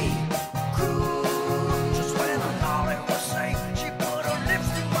secretly cruel. Just when I thought it was safe, she put her lips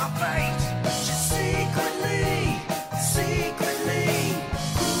to my face. She's secretly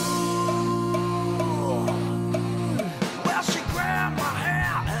cruel. Well, she grabbed my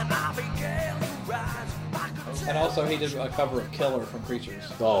hair and I began to rise. I could tell And also, he did a cover of Killer from Creatures.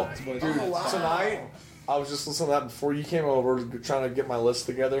 Oh, Dude, tonight, I was just listening to that before you came over, trying to get my list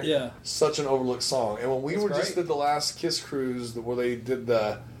together. Yeah. Such an overlooked song. And when we It's were just great. did the last Kiss cruise where they did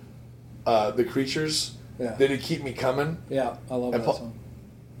the Creatures, Yeah. Did It Keep Me Coming? Yeah, I love And that Paul- song.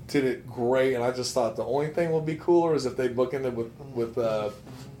 did it great, and I just thought the only thing would be cooler is if they bookended with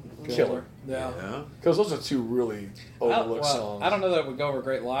Killer. Yeah. Because those are two really overlooked Well, songs. I don't know that it would go over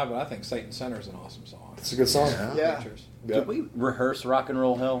great live, but I think Satan Center is an awesome song. It's a good song. Yeah. Features. Did we rehearse Rock and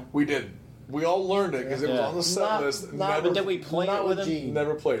Roll Hell? We did. We all learned it because it was Yeah. on the set list. not- But did we play Not it with with him? Gene.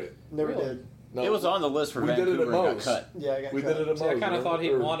 Never played it. Never Really? did. No. It was on the list for We did it Vancouver at and got Moe's. cut. Yeah, I got We cut. did it at See, I Moe's, kind of thought he'd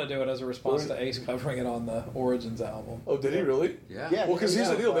remember? want to do it as a response to Ace covering it on the Origins album. Oh, did he really? Yeah. Yeah. Well, because here's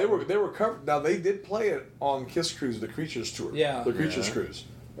the Yeah. deal: they were covered. Now they did play it on Kiss Cruise, the Creatures tour. Yeah. the Creatures Yeah. Cruise.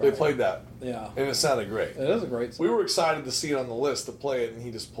 They Right. played that, Yeah. and it sounded great. It is a great song. We were excited to see it on the list to play it, and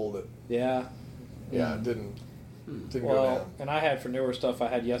he just pulled it. Yeah. Yeah, it didn't go Well, down. and I had for newer stuff, I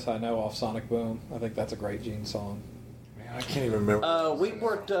had Yes I Know off Sonic Boom. I think that's a great Gene song. Man, I can't even remember. We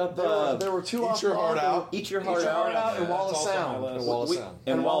worked up There were two Eat off Your Heart Mom, Out. Eat Your Eat Heart Your Heart Out Out and Wall of It's also on my Sound. list. And Wall of We- Sound.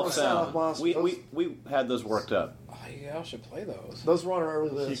 and Wall of Sound. Sound. We had those worked up. Oh, yeah, I should play those. Those were on our early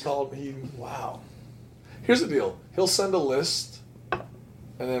He list. called. Wow. Here's the deal. He'll send a list,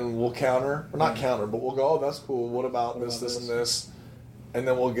 and then we'll counter. Or not counter, but we'll go, oh, that's cool. What about What this, about this, and this? And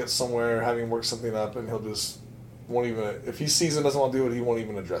then we'll get somewhere, having work something up, and he'll just won't even. If he sees it, doesn't want to do it, he won't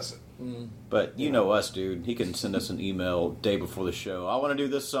even address it. But you know us, dude. He can send us an email day before the show. I want to do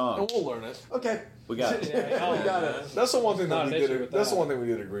this song. And we'll learn it. Okay. We got it. Yeah, We got it. That's the one thing Not that we an issue did. with That's the that. one thing we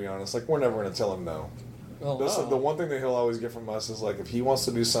did agree on. It's like we're never going to tell him no. Well, That's no. the one thing that he'll always get from us is like if he wants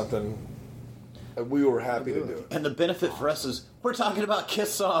to do something, we were happy to do it. And the benefit for us is we're talking about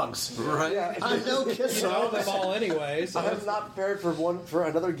Kiss songs. Right. Yeah. I know Kiss You know songs. them all anyway. So I have not prepared for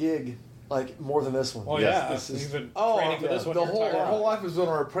another gig like more than this one. Well, Yes, yeah. this is- You've been Oh, training for this one. the your whole entire our whole life. life has been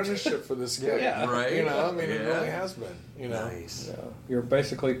our apprenticeship for this gig. Yeah. Right. You know, I mean, it Yeah. really has been. You know. Nice. Yeah. You're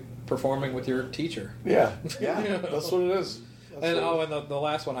basically performing with your teacher. Yeah. Yeah. That's what it is. And the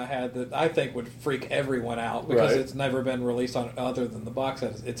last one I had that I think would freak everyone out because Right. it's never been released on other than the box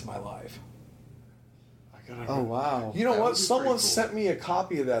set is It's My Life. Oh wow. You know That what? would be Someone pretty cool. sent me a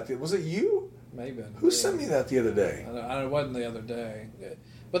copy of that. Was it you? Maybe. Who sent me that the other day? It wasn't the other day.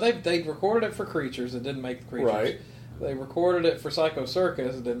 But they recorded it for Creatures. It didn't make Creatures. Right. They recorded it for Psycho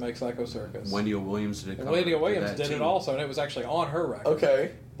Circus. It didn't make Psycho Circus. Wendy O. Williams did it. And Wendy Williams did it also, and it was actually on her record.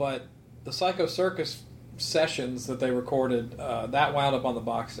 Okay. But the Psycho Circus sessions that they recorded, that wound up on the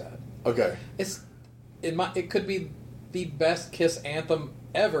box set. Okay. It could be the best Kiss anthem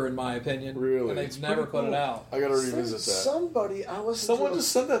ever, in my opinion. Really? And they've It's never pretty put it cool. out. I got to revisit that. Somebody, I listened Someone to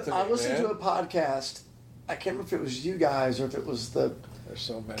just sent that to me. I listened man. to a podcast. I can't remember if it was you guys or if it was the There's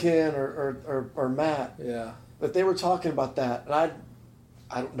so many. Ken or Matt. Yeah. But they were talking about that, and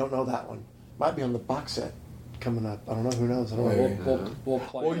I don't know that one. Might be on the box set coming up. I don't know. Who knows? I don't know. Maybe. We'll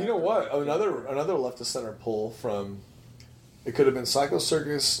play. Well, that. you know what? Another left to center pull from. It could have been Psycho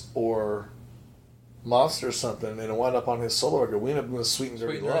Circus or Monster or something, and it wound up on his solo record. We ended up with Sweet and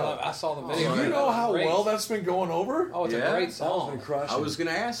Dirty Sweet and Dirty Love. Love. I saw the Do video. you know how Great. well that's been going over? Oh, it's Yeah. a great That was song. been crushing. I was going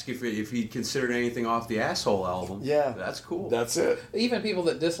to ask if he'd considered anything off the Asshole album. Yeah. That's cool. That's it. Even people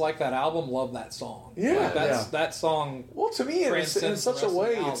that dislike that album love that song. Yeah. Like, Yeah. that song. Well, to me, in Transcends such the a rest of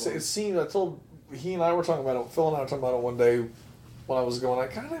way, the album. it seemed. I told he and I were talking about it. Phil and I were talking about it one day when I was going. I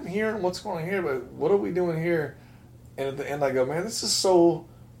kind of am hearing what's going on here, but what are we doing here? And at the end, I go, man, this is so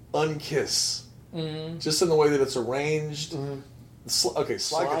unkiss. Mm-hmm. Just in the way that it's arranged. Okay,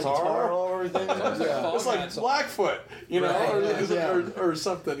 slide guitar. or everything. Yeah. It's like Blackfoot, you know, Right. or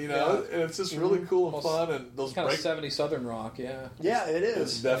something, you know. And it's just really cool and fun, and those It's kind of break. 70s Southern rock, yeah. Yeah, it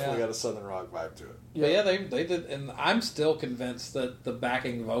It's is. definitely Yeah. got a southern rock vibe to it. But yeah, they did, and I'm still convinced that the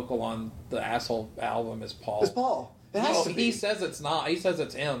backing vocal on the Asshole album is Paul. It's Paul. It has to be. He says it's not. He says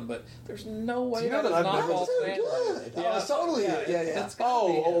it's him, but there's no way Do you know that that it's I've not never- Paul That's Stanley. good. Oh, it's totally it. Yeah, yeah. It's gotta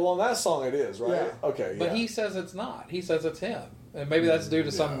be him. well, on that song it is, right? Yeah. Okay, But yeah. he says it's not. He says it's him, and maybe that's due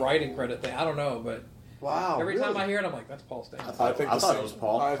to some writing credit thing. I don't know, but Wow. every time really? I hear it, I'm like, that's Paul Stanley. I think I the thought same. it was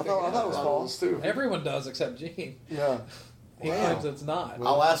Paul. I thought it was Paul. too. Everyone does except Gene. Yeah. He claims it's not.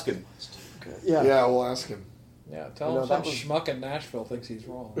 I'll ask him. Yeah. Yeah, we'll ask him. Yeah, tell You know, him some that was- schmuck in Nashville thinks he's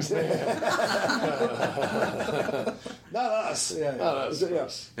wrong. Not us. Yeah. Not us. Yeah.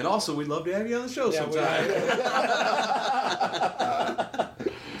 And also, we'd love to have you on the show Yeah, we- sometime.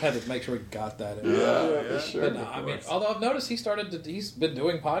 Had to make sure we got that in. Yeah, for sure. But no, I mean, although I've noticed he's been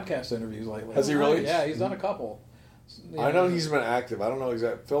doing podcast interviews lately. Has he really? Yeah, he's done a couple. I know he's been active. I don't know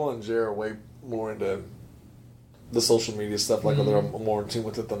exactly. Phil and Jer are way more into the social media stuff. Like they're more in tune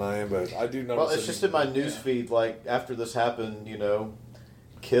with it than I am. But I do notice. Well, it's that just he- in my news feed. Like after this happened,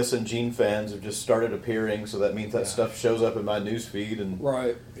 Kiss and Gene fans have just started appearing, so that means that stuff shows up in my news feed. And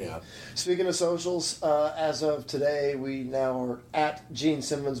Right. Yeah. Speaking of socials, as of today, we now are at Gene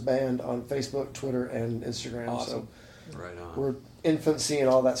Simmons Band on Facebook, Twitter, and Instagram. Awesome. Right on. So we're infancy and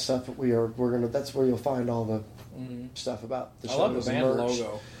all that stuff. But we're gonna. That's where you'll find all the stuff about the I shows. love the band merch.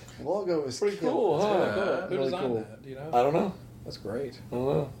 logo. The logo is Pretty killer. cool, It's huh? really Cool. cool. Who Really designed cool. that? Do you know? I don't know. That's great. I don't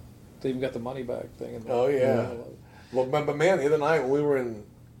know. They even got the money back thing. In there. Oh, yeah. I love it. Well, but man, the other night when we were in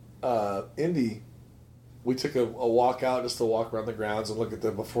Indy, we took a walk out just to walk around the grounds and look at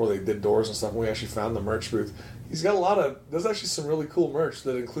them before they did doors and stuff. And we actually found the merch booth. He's got there's actually some really cool merch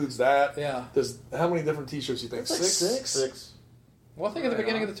that includes that. Yeah. There's how many different T-shirts you think? It's like six. Well, I think at the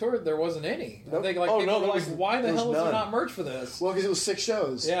beginning of the tour there wasn't any. I think like Oh, people no, were there like, was- "Why the there was hell is there none. not merch for this?" Well, because it was 6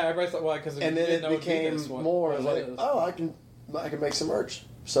 shows. Yeah, everybody thought, well, because And then it became more like, oh, I can make some merch.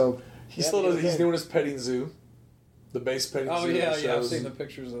 So He still does. He's doing his petting zoo, the base petting Oh zoo. yeah, that yeah. I've shows- seen the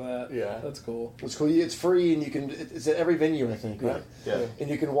pictures of that. Yeah. That's cool. It's cool. It's free, and you can. It's at every venue, I think, right? Yeah. And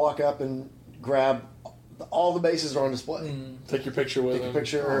you can walk up and grab. All the bases are on display. Take your picture with Take a him.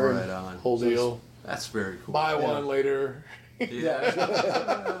 picture. Oh, right on. Whole deal. That's very cool. Buy one later.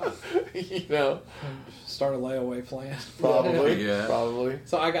 Yeah. You know, Start a layaway plan. probably. Yeah. Probably.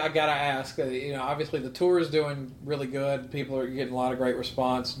 So I gotta ask. Obviously the tour is doing really good. People are getting a lot of great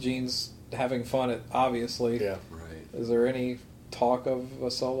response. Gene's having fun. Obviously. Yeah. Right. Is there any talk of a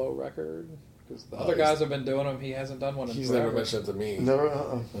solo record? Because the other he's- guys have been doing them. He hasn't done one in He's forever. never mentioned it to me.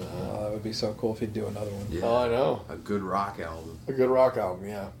 No, That would be so cool if he'd do another one. Yeah. Oh, I know. A good rock album. A good rock album,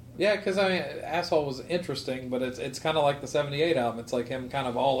 yeah. Yeah, because Asshole was interesting, but it's kind of like the '78 album. It's like him kind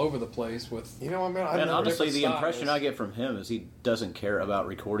of all over the place with. You know what, man? I've And never- honestly, the different impression styles. I get from him is he doesn't care about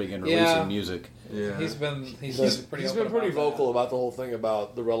recording and Yeah. releasing music. Yeah. He's been pretty. He's open been pretty about vocal about the whole thing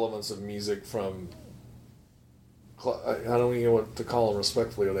about the relevance of music from. I don't even know what to call them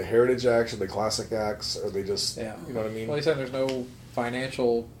respectfully. Are they heritage acts? Are they classic acts? Are they just? That. Yeah, You know what I mean? Well, he said there's no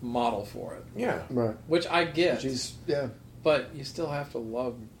financial model for it, Yeah. right. which I get. Jeez, yeah. But you still have to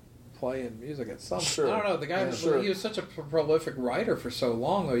love playing music at some. Sure. I don't know. The guy, Yeah, sure. he was such a prolific writer for so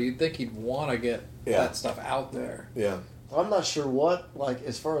long, though. You'd think he'd want to get Yeah. that stuff out there. Yeah. I'm not sure what, like,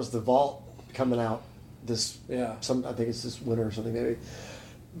 as far as the vault coming out this, Yeah. I think it's this winter or something maybe.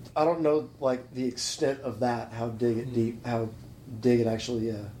 I don't know, like, the extent of that, how deep it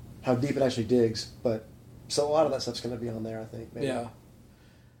actually, how deep it actually digs. But so a lot of that stuff's going to be on there, I think. Maybe. Yeah.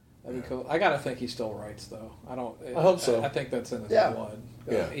 That'd be cool. I gotta think he still writes though. I hope so. I think that's in his Yeah. blood.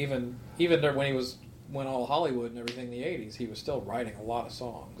 Yeah. Even there when he went all Hollywood and everything in the '80s, he was still writing a lot of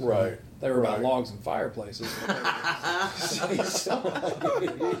songs. Right. They were about Right. logs and fireplaces.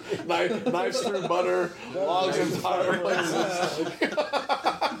 Knives through butter, logs and fireplaces.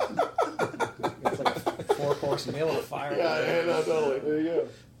 It's like a 4-course meal at a fire. Yeah, no, totally. There you go.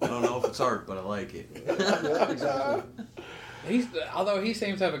 I don't know if it's art, but I like it. Yeah, exactly. Although he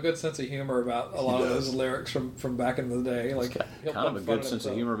seems to have a good sense of humor about a lot of those lyrics from back in the day. Like he'll Kind of a poke fun good at sense of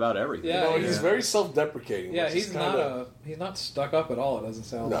himself. humor about everything. Yeah, No, he's very self-deprecating. Yeah, which is he's kinda- not stuck up at all. It doesn't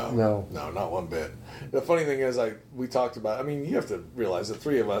sound. like. No, not one bit. The funny thing is, like we talked about. I mean, you have to realize the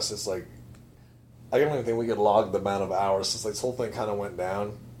three of us. It's like I don't even think we could log the amount of hours since like, this whole thing kind of went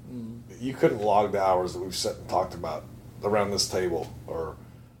down. You couldn't log the hours that we've sat and talked about around this table or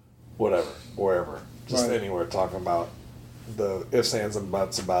whatever, wherever, just Right. anywhere, talking about the ifs, ands, and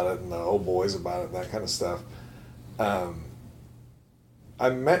buts about it, and the oh boys about it, and that kind of stuff. I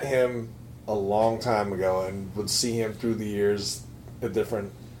met him a long time ago and would see him through the years at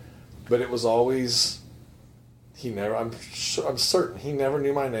different, but it was always he never. I'm certain he never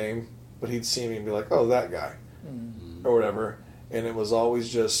knew my name, but he'd see me and be like, "Oh, that guy," or whatever, and it was always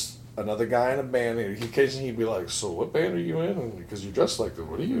just another guy in a band. And occasionally he'd be like, "So what band are you in?" And because you dress like that,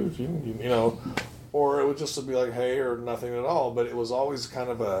 what do you know? Or it would just be like, "Hey," or nothing at all. But it was always kind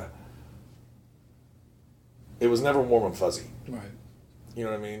of it was never warm and fuzzy. Right. You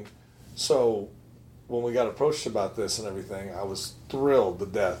know what I mean? So when we got approached about this and everything, I was thrilled to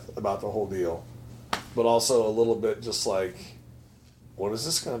death about the whole deal, but also a little bit just like, what is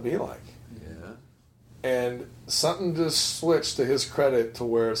this going to be like? Yeah. And something just switched to his credit to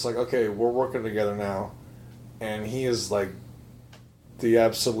where it's like, okay, we're working together now, and he is like the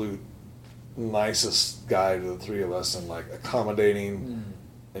absolute nicest guy to the three of us, and like accommodating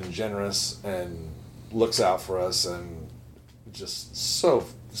and generous and looks out for us and just so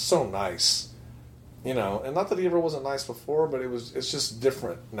nice, you know. And not that he ever wasn't nice before, but it's just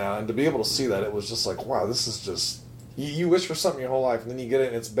different now. And to be able to see that, it was just like, wow, this is just you wish for something your whole life, and then you get it,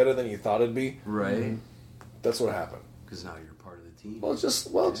 and it's better than you thought it'd be. Right. That's what happened. Because now you're part of the team. Well,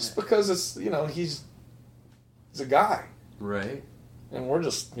 just because it's he's a guy, Right. and we're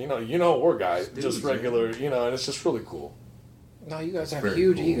just we're guys, Dudes, just regular, and it's just really cool. No, you guys have a very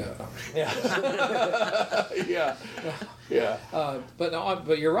huge cool. ego. Yeah, yeah, yeah.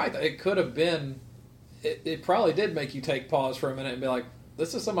 But you're right. It could have been it probably did make you take pause for a minute and be like,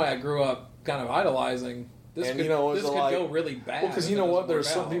 "This is somebody I grew up kind of idolizing. This And, could, you know, this it's could like- go really bad." Well, because if you it know what? doesn't There's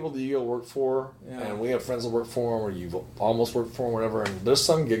work some out. people that you go work for, Yeah. and we have friends that work for them, or you've almost worked for them, whatever. And there's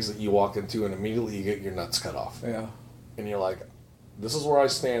some gigs that you walk into, and immediately you get your nuts cut off, Yeah, and you're like, "This is where I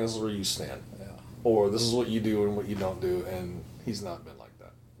stand. This is where you stand." yeah, Or this is what you do and what you don't do, and he's not been like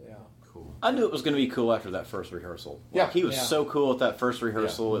that. yeah. Cool. I knew it was going to be cool after that first rehearsal. Yeah. He was Yeah. so cool at that first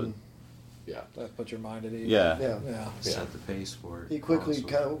rehearsal. Yeah. and- Yeah. That put your mind at ease. Yeah. Yeah. Yeah. Set the pace for it. He quickly Awesome.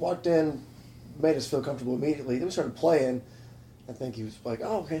 kind of walked in, made us feel comfortable immediately. Then we started playing. I think he was like,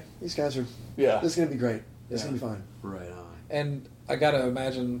 "Oh, okay, these guys are. Yeah. This is gonna be great. This is Yeah. gonna be fine." Right on. And I gotta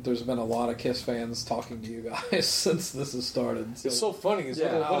imagine there's been a lot of Kiss fans talking to you guys since this has started. It's so funny. Is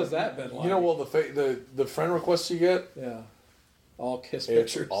Yeah. What has that been like? You know, well, the friend requests you get, Yeah. All Kiss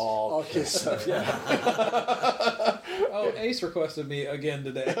it's pictures. all All Kiss stuff. Yeah. Oh, Ace requested me again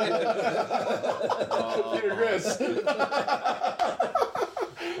today. Peter Chris.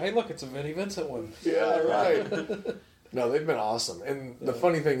 Hey, look, it's a Vinnie Vincent one. Yeah, right. No, they've been awesome. And the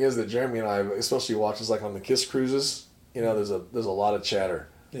funny thing is that Jeremy and I, especially watches like on the Kiss cruises, you know, there's a lot of chatter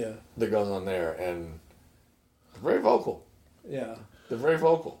Yeah. that goes on there, and they're very vocal. Yeah. They're very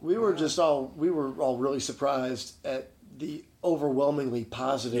vocal. We were all really surprised at the overwhelmingly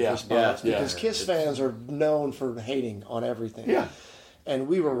positive Yeah. response Yeah. because Yeah. Kiss fans are known for hating on everything. Yeah. And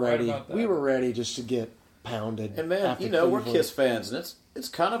we were Right ready. about that. We were ready just to get pounded. And man, after you know, we're Cleveland. Kiss fans, and it's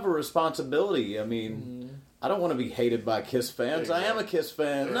kind of a responsibility. I mean, Mm-hmm. I don't want to be hated by Kiss fans. I am a Kiss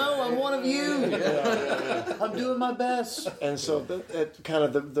fan. No, I'm one of you. I'm doing my best. And so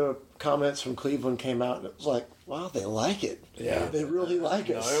the comments from Cleveland came out, and it was like, wow, they like it. Yeah. They really like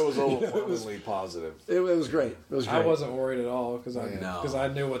No, us. it was You know, overwhelmingly positive. it was great. It was great. I wasn't worried at all because No. I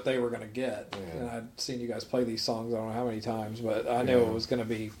knew what they were going to get, Yeah. and I'd seen you guys play these songs I don't know how many times, but I knew it was going to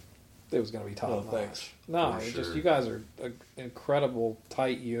be top No, notch. thanks. No, For it's just sure. you guys are an incredible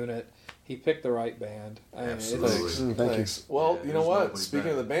tight unit. He picked the right band. I mean, it's- Absolutely. Thank you. Thanks. Well, Yeah, you know there's what? nobody Speaking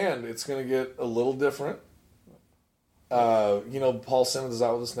better. of the band, it's going to get a little different. You know, Paul Simmons is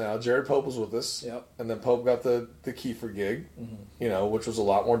out with us now. Jared Pope was with us. Yep. And then Pope got the Kiefer gig, you know, which was a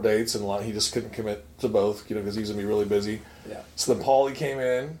lot more dates and he just couldn't commit to both, you know, because he was going to be really busy. Yeah. So then Paulie came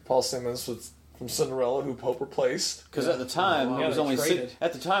in, Paul Simmons from Cinderella, who Pope replaced. Because at the time, Yeah, there was they only traded.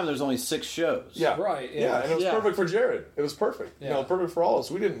 there was only 6 shows. Yeah. Right, yeah. Yeah, and it was Yeah. perfect for Jared. It was perfect. You know, Yeah. perfect for all of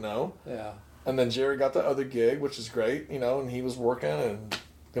us. We didn't know. Yeah. And then Jerry got the other gig, which is great, you know, and he was working and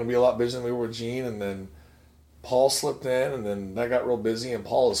going to be a lot busier than we were with Gene. And then Paul slipped in, and then that got real busy. And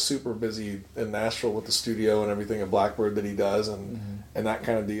Paul is super busy in Nashville with the studio and everything at Blackbird that he does and that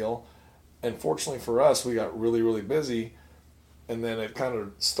kind of deal. And fortunately for us, we got really, really busy. And then it kind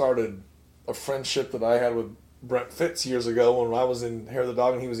of started a friendship that I had with Brent Fitz years ago when I was in Hair of the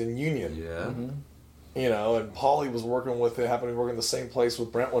Dog and he was in Union. Yeah. You know, and Paulie was working with it, happened to be working the same place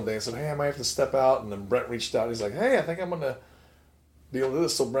with Brent one day and said, hey, I might have to step out. And then Brent reached out and he's like, hey, I think I'm going to deal with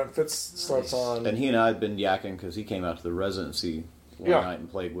this. So Brent Fitz starts on. And he and I had been yakking because he came out to the residency one Yeah. night and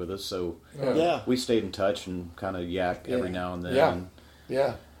played with us. So Yeah. we stayed in touch and kind of yak every now and then. Yeah. And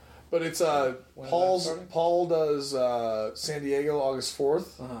Yeah. But it's When is that starting? Paul does San Diego August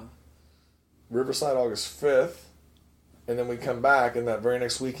 4th, Uh-huh. Riverside August 5th, and then we come back, and that very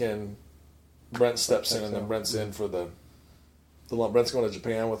next weekend, Brent steps in, and then Brent's in for the Brent's going to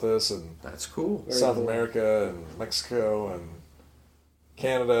Japan with us, and That's cool. Very South cool. America, and Mexico, and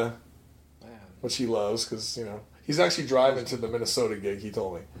Canada, Man. which he loves, because, you know, he's actually driving to the Minnesota gig, he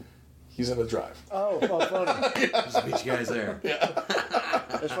told me. He's in the drive. Oh, funny. Just meet you guys there.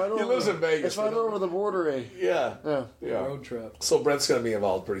 It's right over, lives in Vegas, It's right you know. over the border. Yeah. Yeah. Yeah. Road trip. So Brent's going to be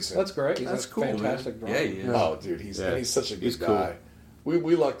involved pretty soon. That's great. He's That's a cool, man. fantastic drummer. Yeah, yeah. Oh, dude, he's such a good He's cool. guy.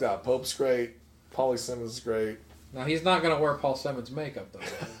 We lucked out. Pope's great. Paulie Simmons is great. Now he's not going to wear Paul Simmons makeup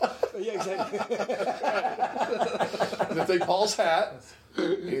though. Yeah, exactly. If they Paul's hat,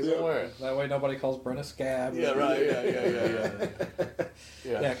 he's gonna wear it. That way nobody calls Brent a scab. Yeah, right. Yeah.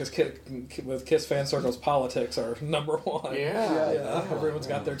 Yeah, because with Kiss fan circles, politics are number one. Yeah. Yeah, everyone's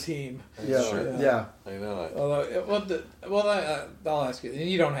got their team. Yeah. Yeah. I know it. Although, I'll ask you. And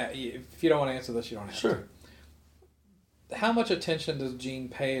you don't have. If you don't want to answer this, you don't have Sure. to. How much attention does Gene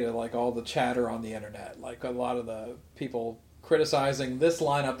pay to like all the chatter on the internet? Like a lot of the people criticizing this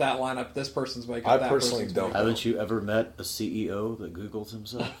lineup, that lineup, this person's makeup. I that personally person's don't. makeup. haven't you ever met a CEO that Googles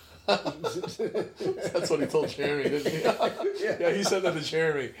himself? That's what he told Jeremy, didn't he? Yeah, he said that to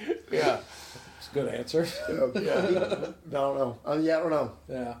Jeremy. Yeah. It's a good answer. Yeah. I don't know. Yeah, I don't know.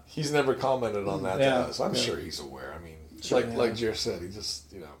 Yeah. He's never commented on that to Yeah. us. I'm Yeah. sure he's aware. I mean, Yeah. like Jer said, he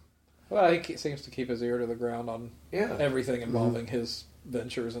just, you know. Well, he seems to keep his ear to the ground on Yeah. everything involving his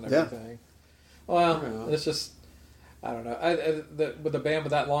ventures and Yeah. everything. Well, it's just, I don't know. With a band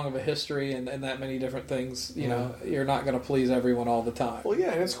with that long of a history and that many different things, you know, you're not going to please everyone all the time. Well,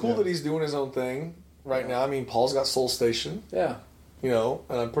 yeah, and it's cool that he's doing his own thing right now. I mean, Paul's got Soul Station. Yeah. You know,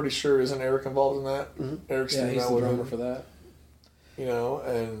 and I'm pretty sure, isn't Eric involved in that? Mm-hmm. Eric's Yeah, doing he's that the with drummer him. for that. You know,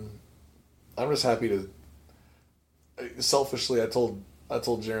 and I'm just happy to. Selfishly, I told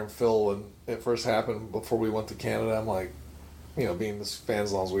Jerry and Phil when it first happened before we went to Canada. I'm like, you know, being as fans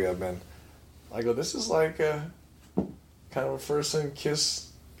as long as we have been, I go, this is like a kind of a first in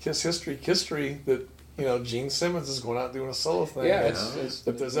Kiss history that, you know, Gene Simmons is going out doing a solo thing. Yeah, And it's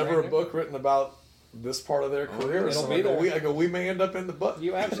if there's ever a book written about this part of their career, or it'll something, be there. I go, we may end up in the book.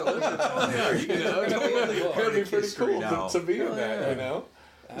 You absolutely It's gonna be pretty cool to be in that, you know.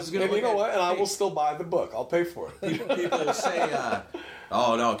 And you know what? And I will still buy the book. I'll pay for it. People will say,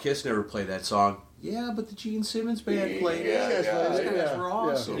 "Oh no, Kiss never played that song." Yeah, but the Gene Simmons band played it. Those guys were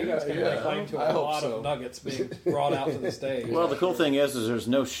awesome. You guys can lay claim to a lot of nuggets being brought out to the stage. Well, the cool thing is there's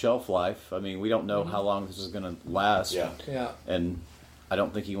no shelf life. I mean, we don't know how long this is going to last. Yeah. Yeah. And I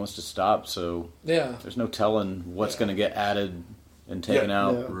don't think he wants to stop, so Yeah. there's no telling what's going to get added and taken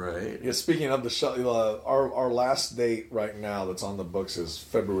out. Right. Yeah, speaking of the show, our last date right now that's on the books is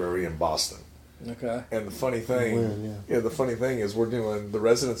February in Boston. Okay. And the funny thing, the funny thing is we're doing the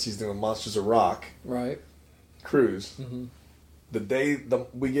residency's doing Monsters of Rock Right. cruise. Mm-hmm. The day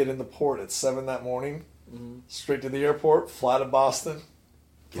we get in the port at 7 that morning, straight to the airport, fly to Boston,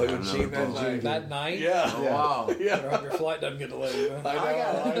 play Get with on Gene another that boat. night. That night? Yeah. Oh, wow. Yeah. I hope your flight doesn't get delayed.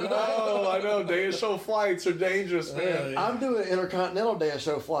 I know. Day of show flights are dangerous, man. I'm doing an intercontinental day of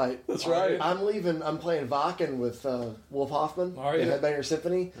show flight. That's right. I'm leaving. I'm playing Wacken with Wolf Hoffman. Are you? The Headbanger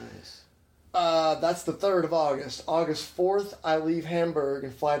Symphony. Nice. That's the 3rd of August. August 4th, I leave Hamburg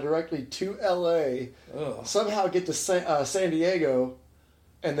and fly directly to L.A. Ugh. Somehow get to San Diego,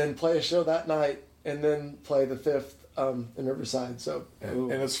 and then play a show that night, and then play the 5th in Riverside. So, And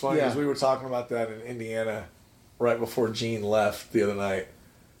it's funny because we were talking about that in Indiana right before Gene left the other night.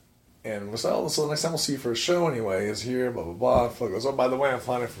 And we said, oh, so the next time we'll see you for a show anyway is here, blah, blah, blah. Phil goes, oh, by the way, I'm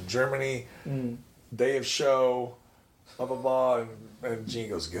flying in from Germany. Day of show, blah, blah, blah. And Gene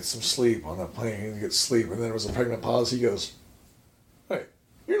goes, get some sleep on that plane. You need to get sleep. And then there was a pregnant pause. He goes, hey,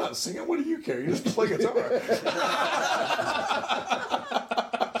 you're not singing. What do you care? You just play guitar.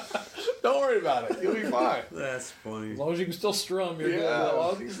 Don't worry about it. You'll be fine. That's funny. As long as you can still strum, you're good. Yeah,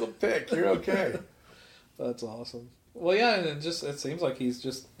 well, he's the pick. You're okay. That's awesome. Well, yeah, and it seems like he's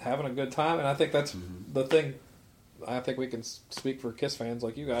just having a good time, and I think that's the thing. I think we can speak for Kiss fans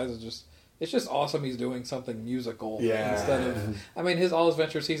like you guys. It's just awesome he's doing something musical instead of. I mean, all his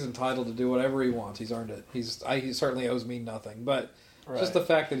ventures, he's entitled to do whatever he wants. He's earned it. He certainly owes me nothing, but just the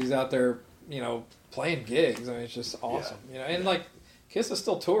fact that he's out there, you know, playing gigs. I mean, it's just awesome. You know, and like Kiss is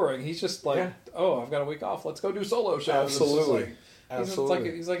still touring. He's just like, oh, I've got a week off. Let's go do solo shows. Absolutely.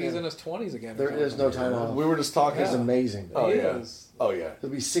 Absolutely. He's like he's in his 20s again. there is no time off. We were just talking. It's amazing. Oh, He yeah. is. Oh, yeah. He'll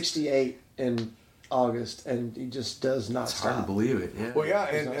be 68 in August, and he just does not It's stop. hard to believe it. Yeah. Well, yeah,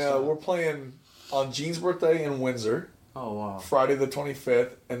 and we're playing on Gene's birthday in Windsor, Oh wow. Friday the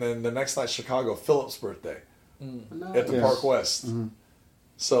 25th, and then the next night, Chicago, Philip's birthday at the Yes. Park West.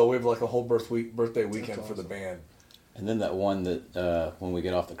 So we have like a whole birthday weekend for the band. And then that one that when we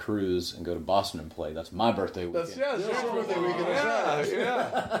get off the cruise and go to Boston and play, that's my birthday weekend. It's your birthday weekend.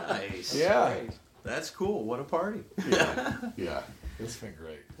 Yeah. Nice. Yeah. That's cool. What a party. Yeah. It's been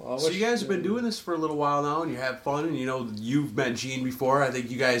great. Well, I So wish- you guys have been doing this for a little while now, and you have fun, and you know you've met Gene before. I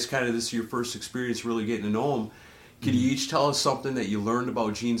think you guys this is your first experience really getting to know him. Can you each tell us something that you learned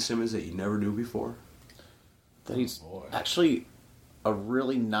about Gene Simmons that you never knew before? That he's actually a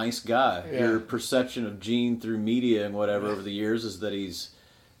really nice guy. Yeah. Your perception of Gene through media and whatever over the years is that he's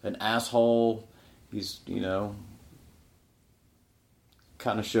an asshole. He's, you know,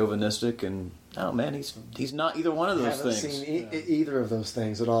 kind of chauvinistic, and oh man, he's not either one of I those haven't things. seen either of those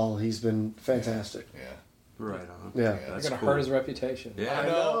things at all. He's been fantastic. Yeah. Right on. Yeah. They're going to hurt his reputation. Yeah, I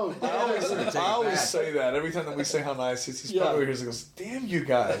know. I always back. say that every time that we say how nice he is. He's Yeah. probably here. He goes, "Damn you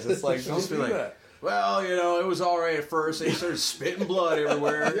guys!" It's like don't Just be do like, that. well, you know, it was all right at first. He started spitting blood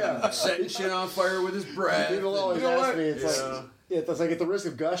everywhere, Yeah. setting shit on fire with his breath. People always You know ask what? me, it's like at the risk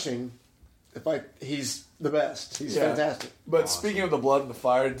of gushing, he's the best. He's fantastic. But speaking of the blood and the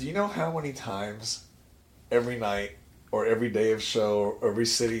fire, do you know how many times every night or every day of show or every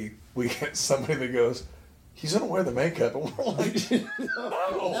city we get somebody that goes, he's gonna wear the makeup, and we're like,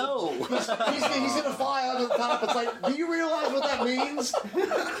 No. He's gonna fly out of the top. It's like, do you realize what that means?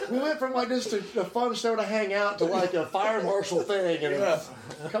 We went from like just a fun show to hang out to like a fire marshal thing. And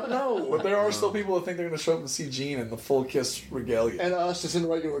no. But there are still people that think they're gonna show up and see Gene in the full Kiss regalia. And us just in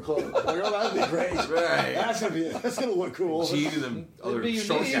regular clothes. Like, oh, that'd be great. Right. That's gonna look cool. Gene and them other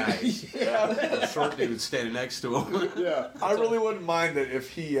short guys. The short dude standing next to him. Yeah. I really wouldn't mind it if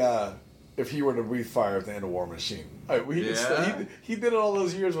he were to breathe fire at the end of War Machine. He did it all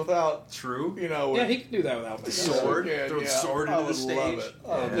those years without. True. You know. Yeah, he can do that without makeup. Sword. Yeah, Throw yeah. sword I into the would stage.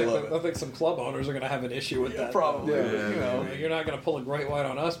 love it. I think some club owners are going to have an issue with that. Probably. though. You know. You're not going to pull a great white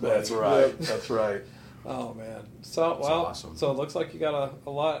on us, buddy. That's right. That's right. Oh man. So well. awesome. So it looks like you got a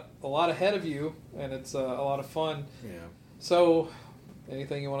lot ahead of you, and it's a lot of fun. Yeah. So,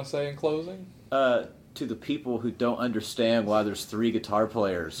 anything you want to say in closing? To the people who don't understand why there's 3 guitar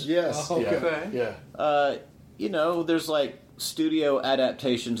players. Yes. Oh, okay. Yeah. You know, there's like studio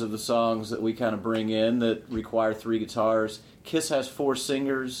adaptations of the songs that we kind of bring in that require 3 guitars. Kiss has 4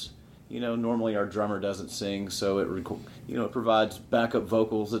 singers. You know, normally our drummer doesn't sing, so it provides backup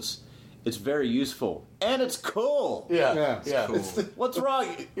vocals. It's very useful and it's cool. Yeah. Cool. What's wrong?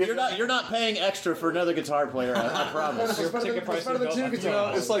 You're not paying extra for another guitar player. I promise. Your ticket price better than is two built on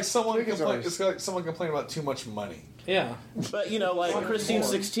guitars. It's like someone Three guitars. It's like someone complaining about too much money. Yeah. But you know, like Christine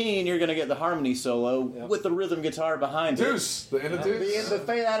 16, you're gonna get the harmony solo with the rhythm guitar behind it. Deuce, the end of Deuce. The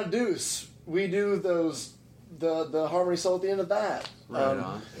fade out of Deuce. We do the harmony solo at the end of that. Right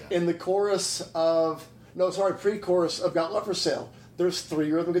on. In the chorus of pre-chorus of Got Love for Sale. There's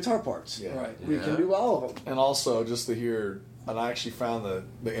 3 rhythm guitar parts. Yeah. Right. We can do all of them. And also, just to hear, and I actually found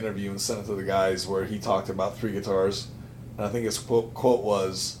the interview and sent it to the guys where he talked about 3 guitars, and I think his quote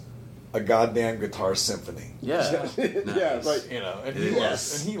was, "A goddamn guitar symphony." Yeah. Yeah, like You know, and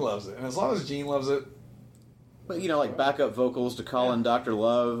Yes. he loves it, and as long as Gene loves it, But you know, like backup vocals to call in Dr.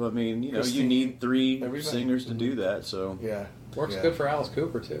 Love. I mean, you know, you need 3 everything. singers to do that. So yeah, Works yeah. good for Alice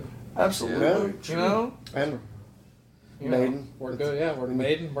Cooper too. Absolutely, Yeah. you know, and You know. Maiden. Worked good. Yeah, worked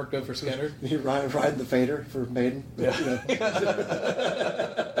Maiden. Worked good for Skinner. You ride the fader for Maiden. Yeah. You know.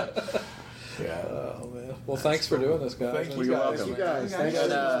 yeah. Oh man. Well, thanks for doing this, guys. Thank you You're guys. welcome. You guys. Thanks.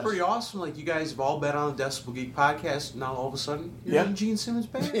 It's pretty awesome. Like, you guys have all been on the Decibel Geek podcast. Now, all of a sudden, you're in Gene Simmons'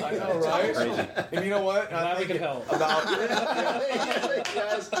 band. I know, right? Crazy. And you know what? Glad we could help.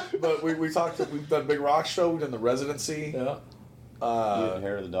 But we've done Big Rock Show. We've done the Residency. Yeah.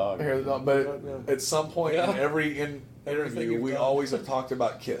 hair of the dog. Hair of the dog. But at some point Yeah. in every interview, you've we done. always have talked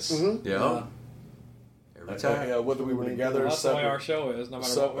about Kiss. Yeah. Every time. Yeah, whether we were together, Well, that's the way our separate, show is. No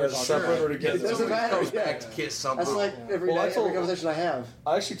matter what we're talking separate about. or together. It doesn't matter. Goes Yeah. back to Kiss somehow. That's like every Well, I day, told- every conversation I have.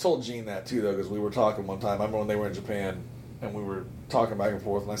 I actually told Gene that too, though, because we were talking one time. I remember when they were in Japan, and we were talking back and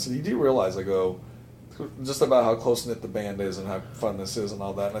forth. And I said, "You do realize?" I go, just about how close knit the band is and how fun this is and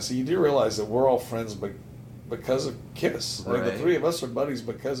all that. And I said, "You do realize that we're all friends, but because of Kiss, like the Right. 3 of us are buddies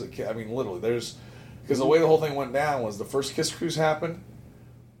because of Kiss. I mean, literally, because the way the whole thing went down was the first Kiss cruise happened.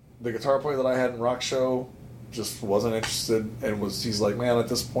 The guitar player that I had in Rock Show just wasn't interested, and he's like, man, at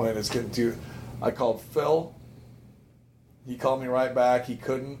this point it's getting too. I called Phil. He called me right back. He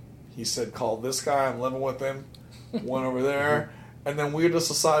couldn't. He said, call this guy. I'm living with him. Went over there, and then we just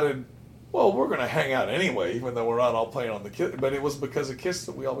decided, well, we're going to hang out anyway, even though we're not all playing on the Kiss. But it was because of Kiss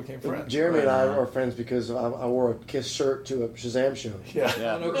that we all became friends. Jeremy and I are friends because I wore a Kiss shirt to a Shazam show. Yeah.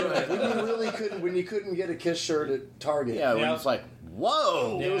 Yeah. When you couldn't get a Kiss shirt at Target. Yeah, when Yeah. it's like,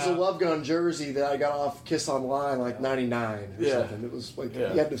 whoa! It was a Love Gun jersey that I got off Kiss Online like '99 or Yeah. something. It was like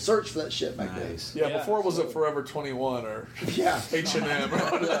Yeah. you had to search for that shit back Nice. Yeah, Yeah, before it was at Forever 21 or then. Yeah. H&M.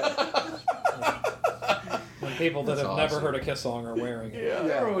 When people that That's have never awesome. heard a Kiss song are wearing it. Yeah.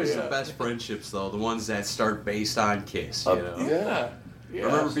 They're always Yeah. the best friendships, though. The ones that start based on Kiss, you know? Yeah. I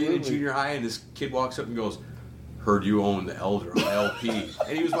remember being in absolutely. junior high, and this kid walks up and goes, heard you own the Elder on LP.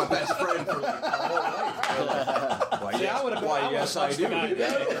 And he was my best friend for like my whole life. Why, See, yes, I would have why, yes, I do.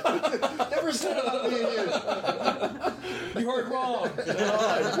 Never said about me again. You heard wrong.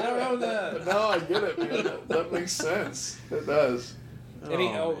 I don't know that. No, I get it, man. That makes sense. It does.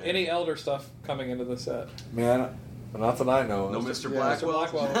 Any elder stuff coming into the set? Man, not that I know. No of. Mr. Yeah,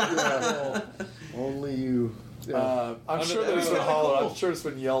 Blackwell. Blackwell. Only you. Yeah. I'm sure there's been hollered. I'm sure it's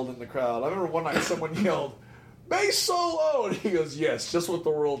been yelled in the crowd. I remember one night someone yelled, "Bass solo," and he goes, "Yes, just what the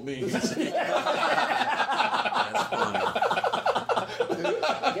world needs." That's funny.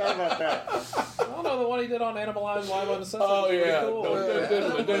 Forgot about that. I don't know, the one he did on Animalized Live on the Sunset. Oh was pretty yeah. cool.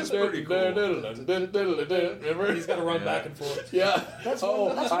 That's pretty cool. Remember? He's got to run back and forth. Yeah. That's Oh,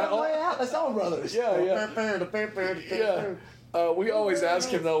 one way out. That's Allman Brothers. Yeah. Yeah. We always ask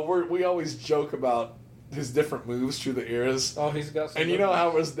him though. We always joke about his different moves through the eras. Oh, he's got some And you good know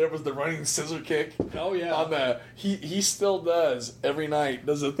how ones. there was the running scissor kick? Oh, yeah. On the he still does every night.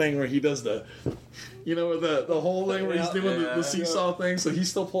 Does a thing where he does the, with the whole thing where he's doing the seesaw thing. So he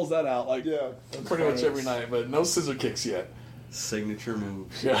still pulls that out pretty much every night. But no scissor kicks yet. Signature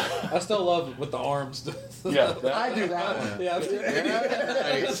moves. Yeah, I still love it with the arms. yeah. I do that one. Yeah.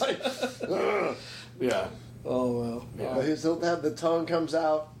 Yeah. Oh, well. Yeah. He'll have the tongue comes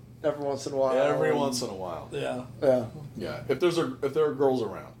out every once in a while. Every once in a while. Yeah. Yeah. Yeah. If there are girls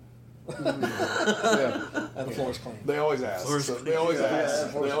around, Yeah. And the floor's clean. they always ask. They always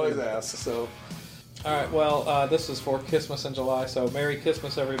ask. So. All right, well, this is for Christmas in July, so Merry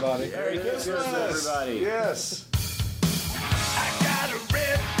Christmas, everybody. Merry Christmas, everybody. Yes. I got a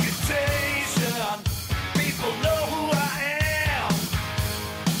reputation.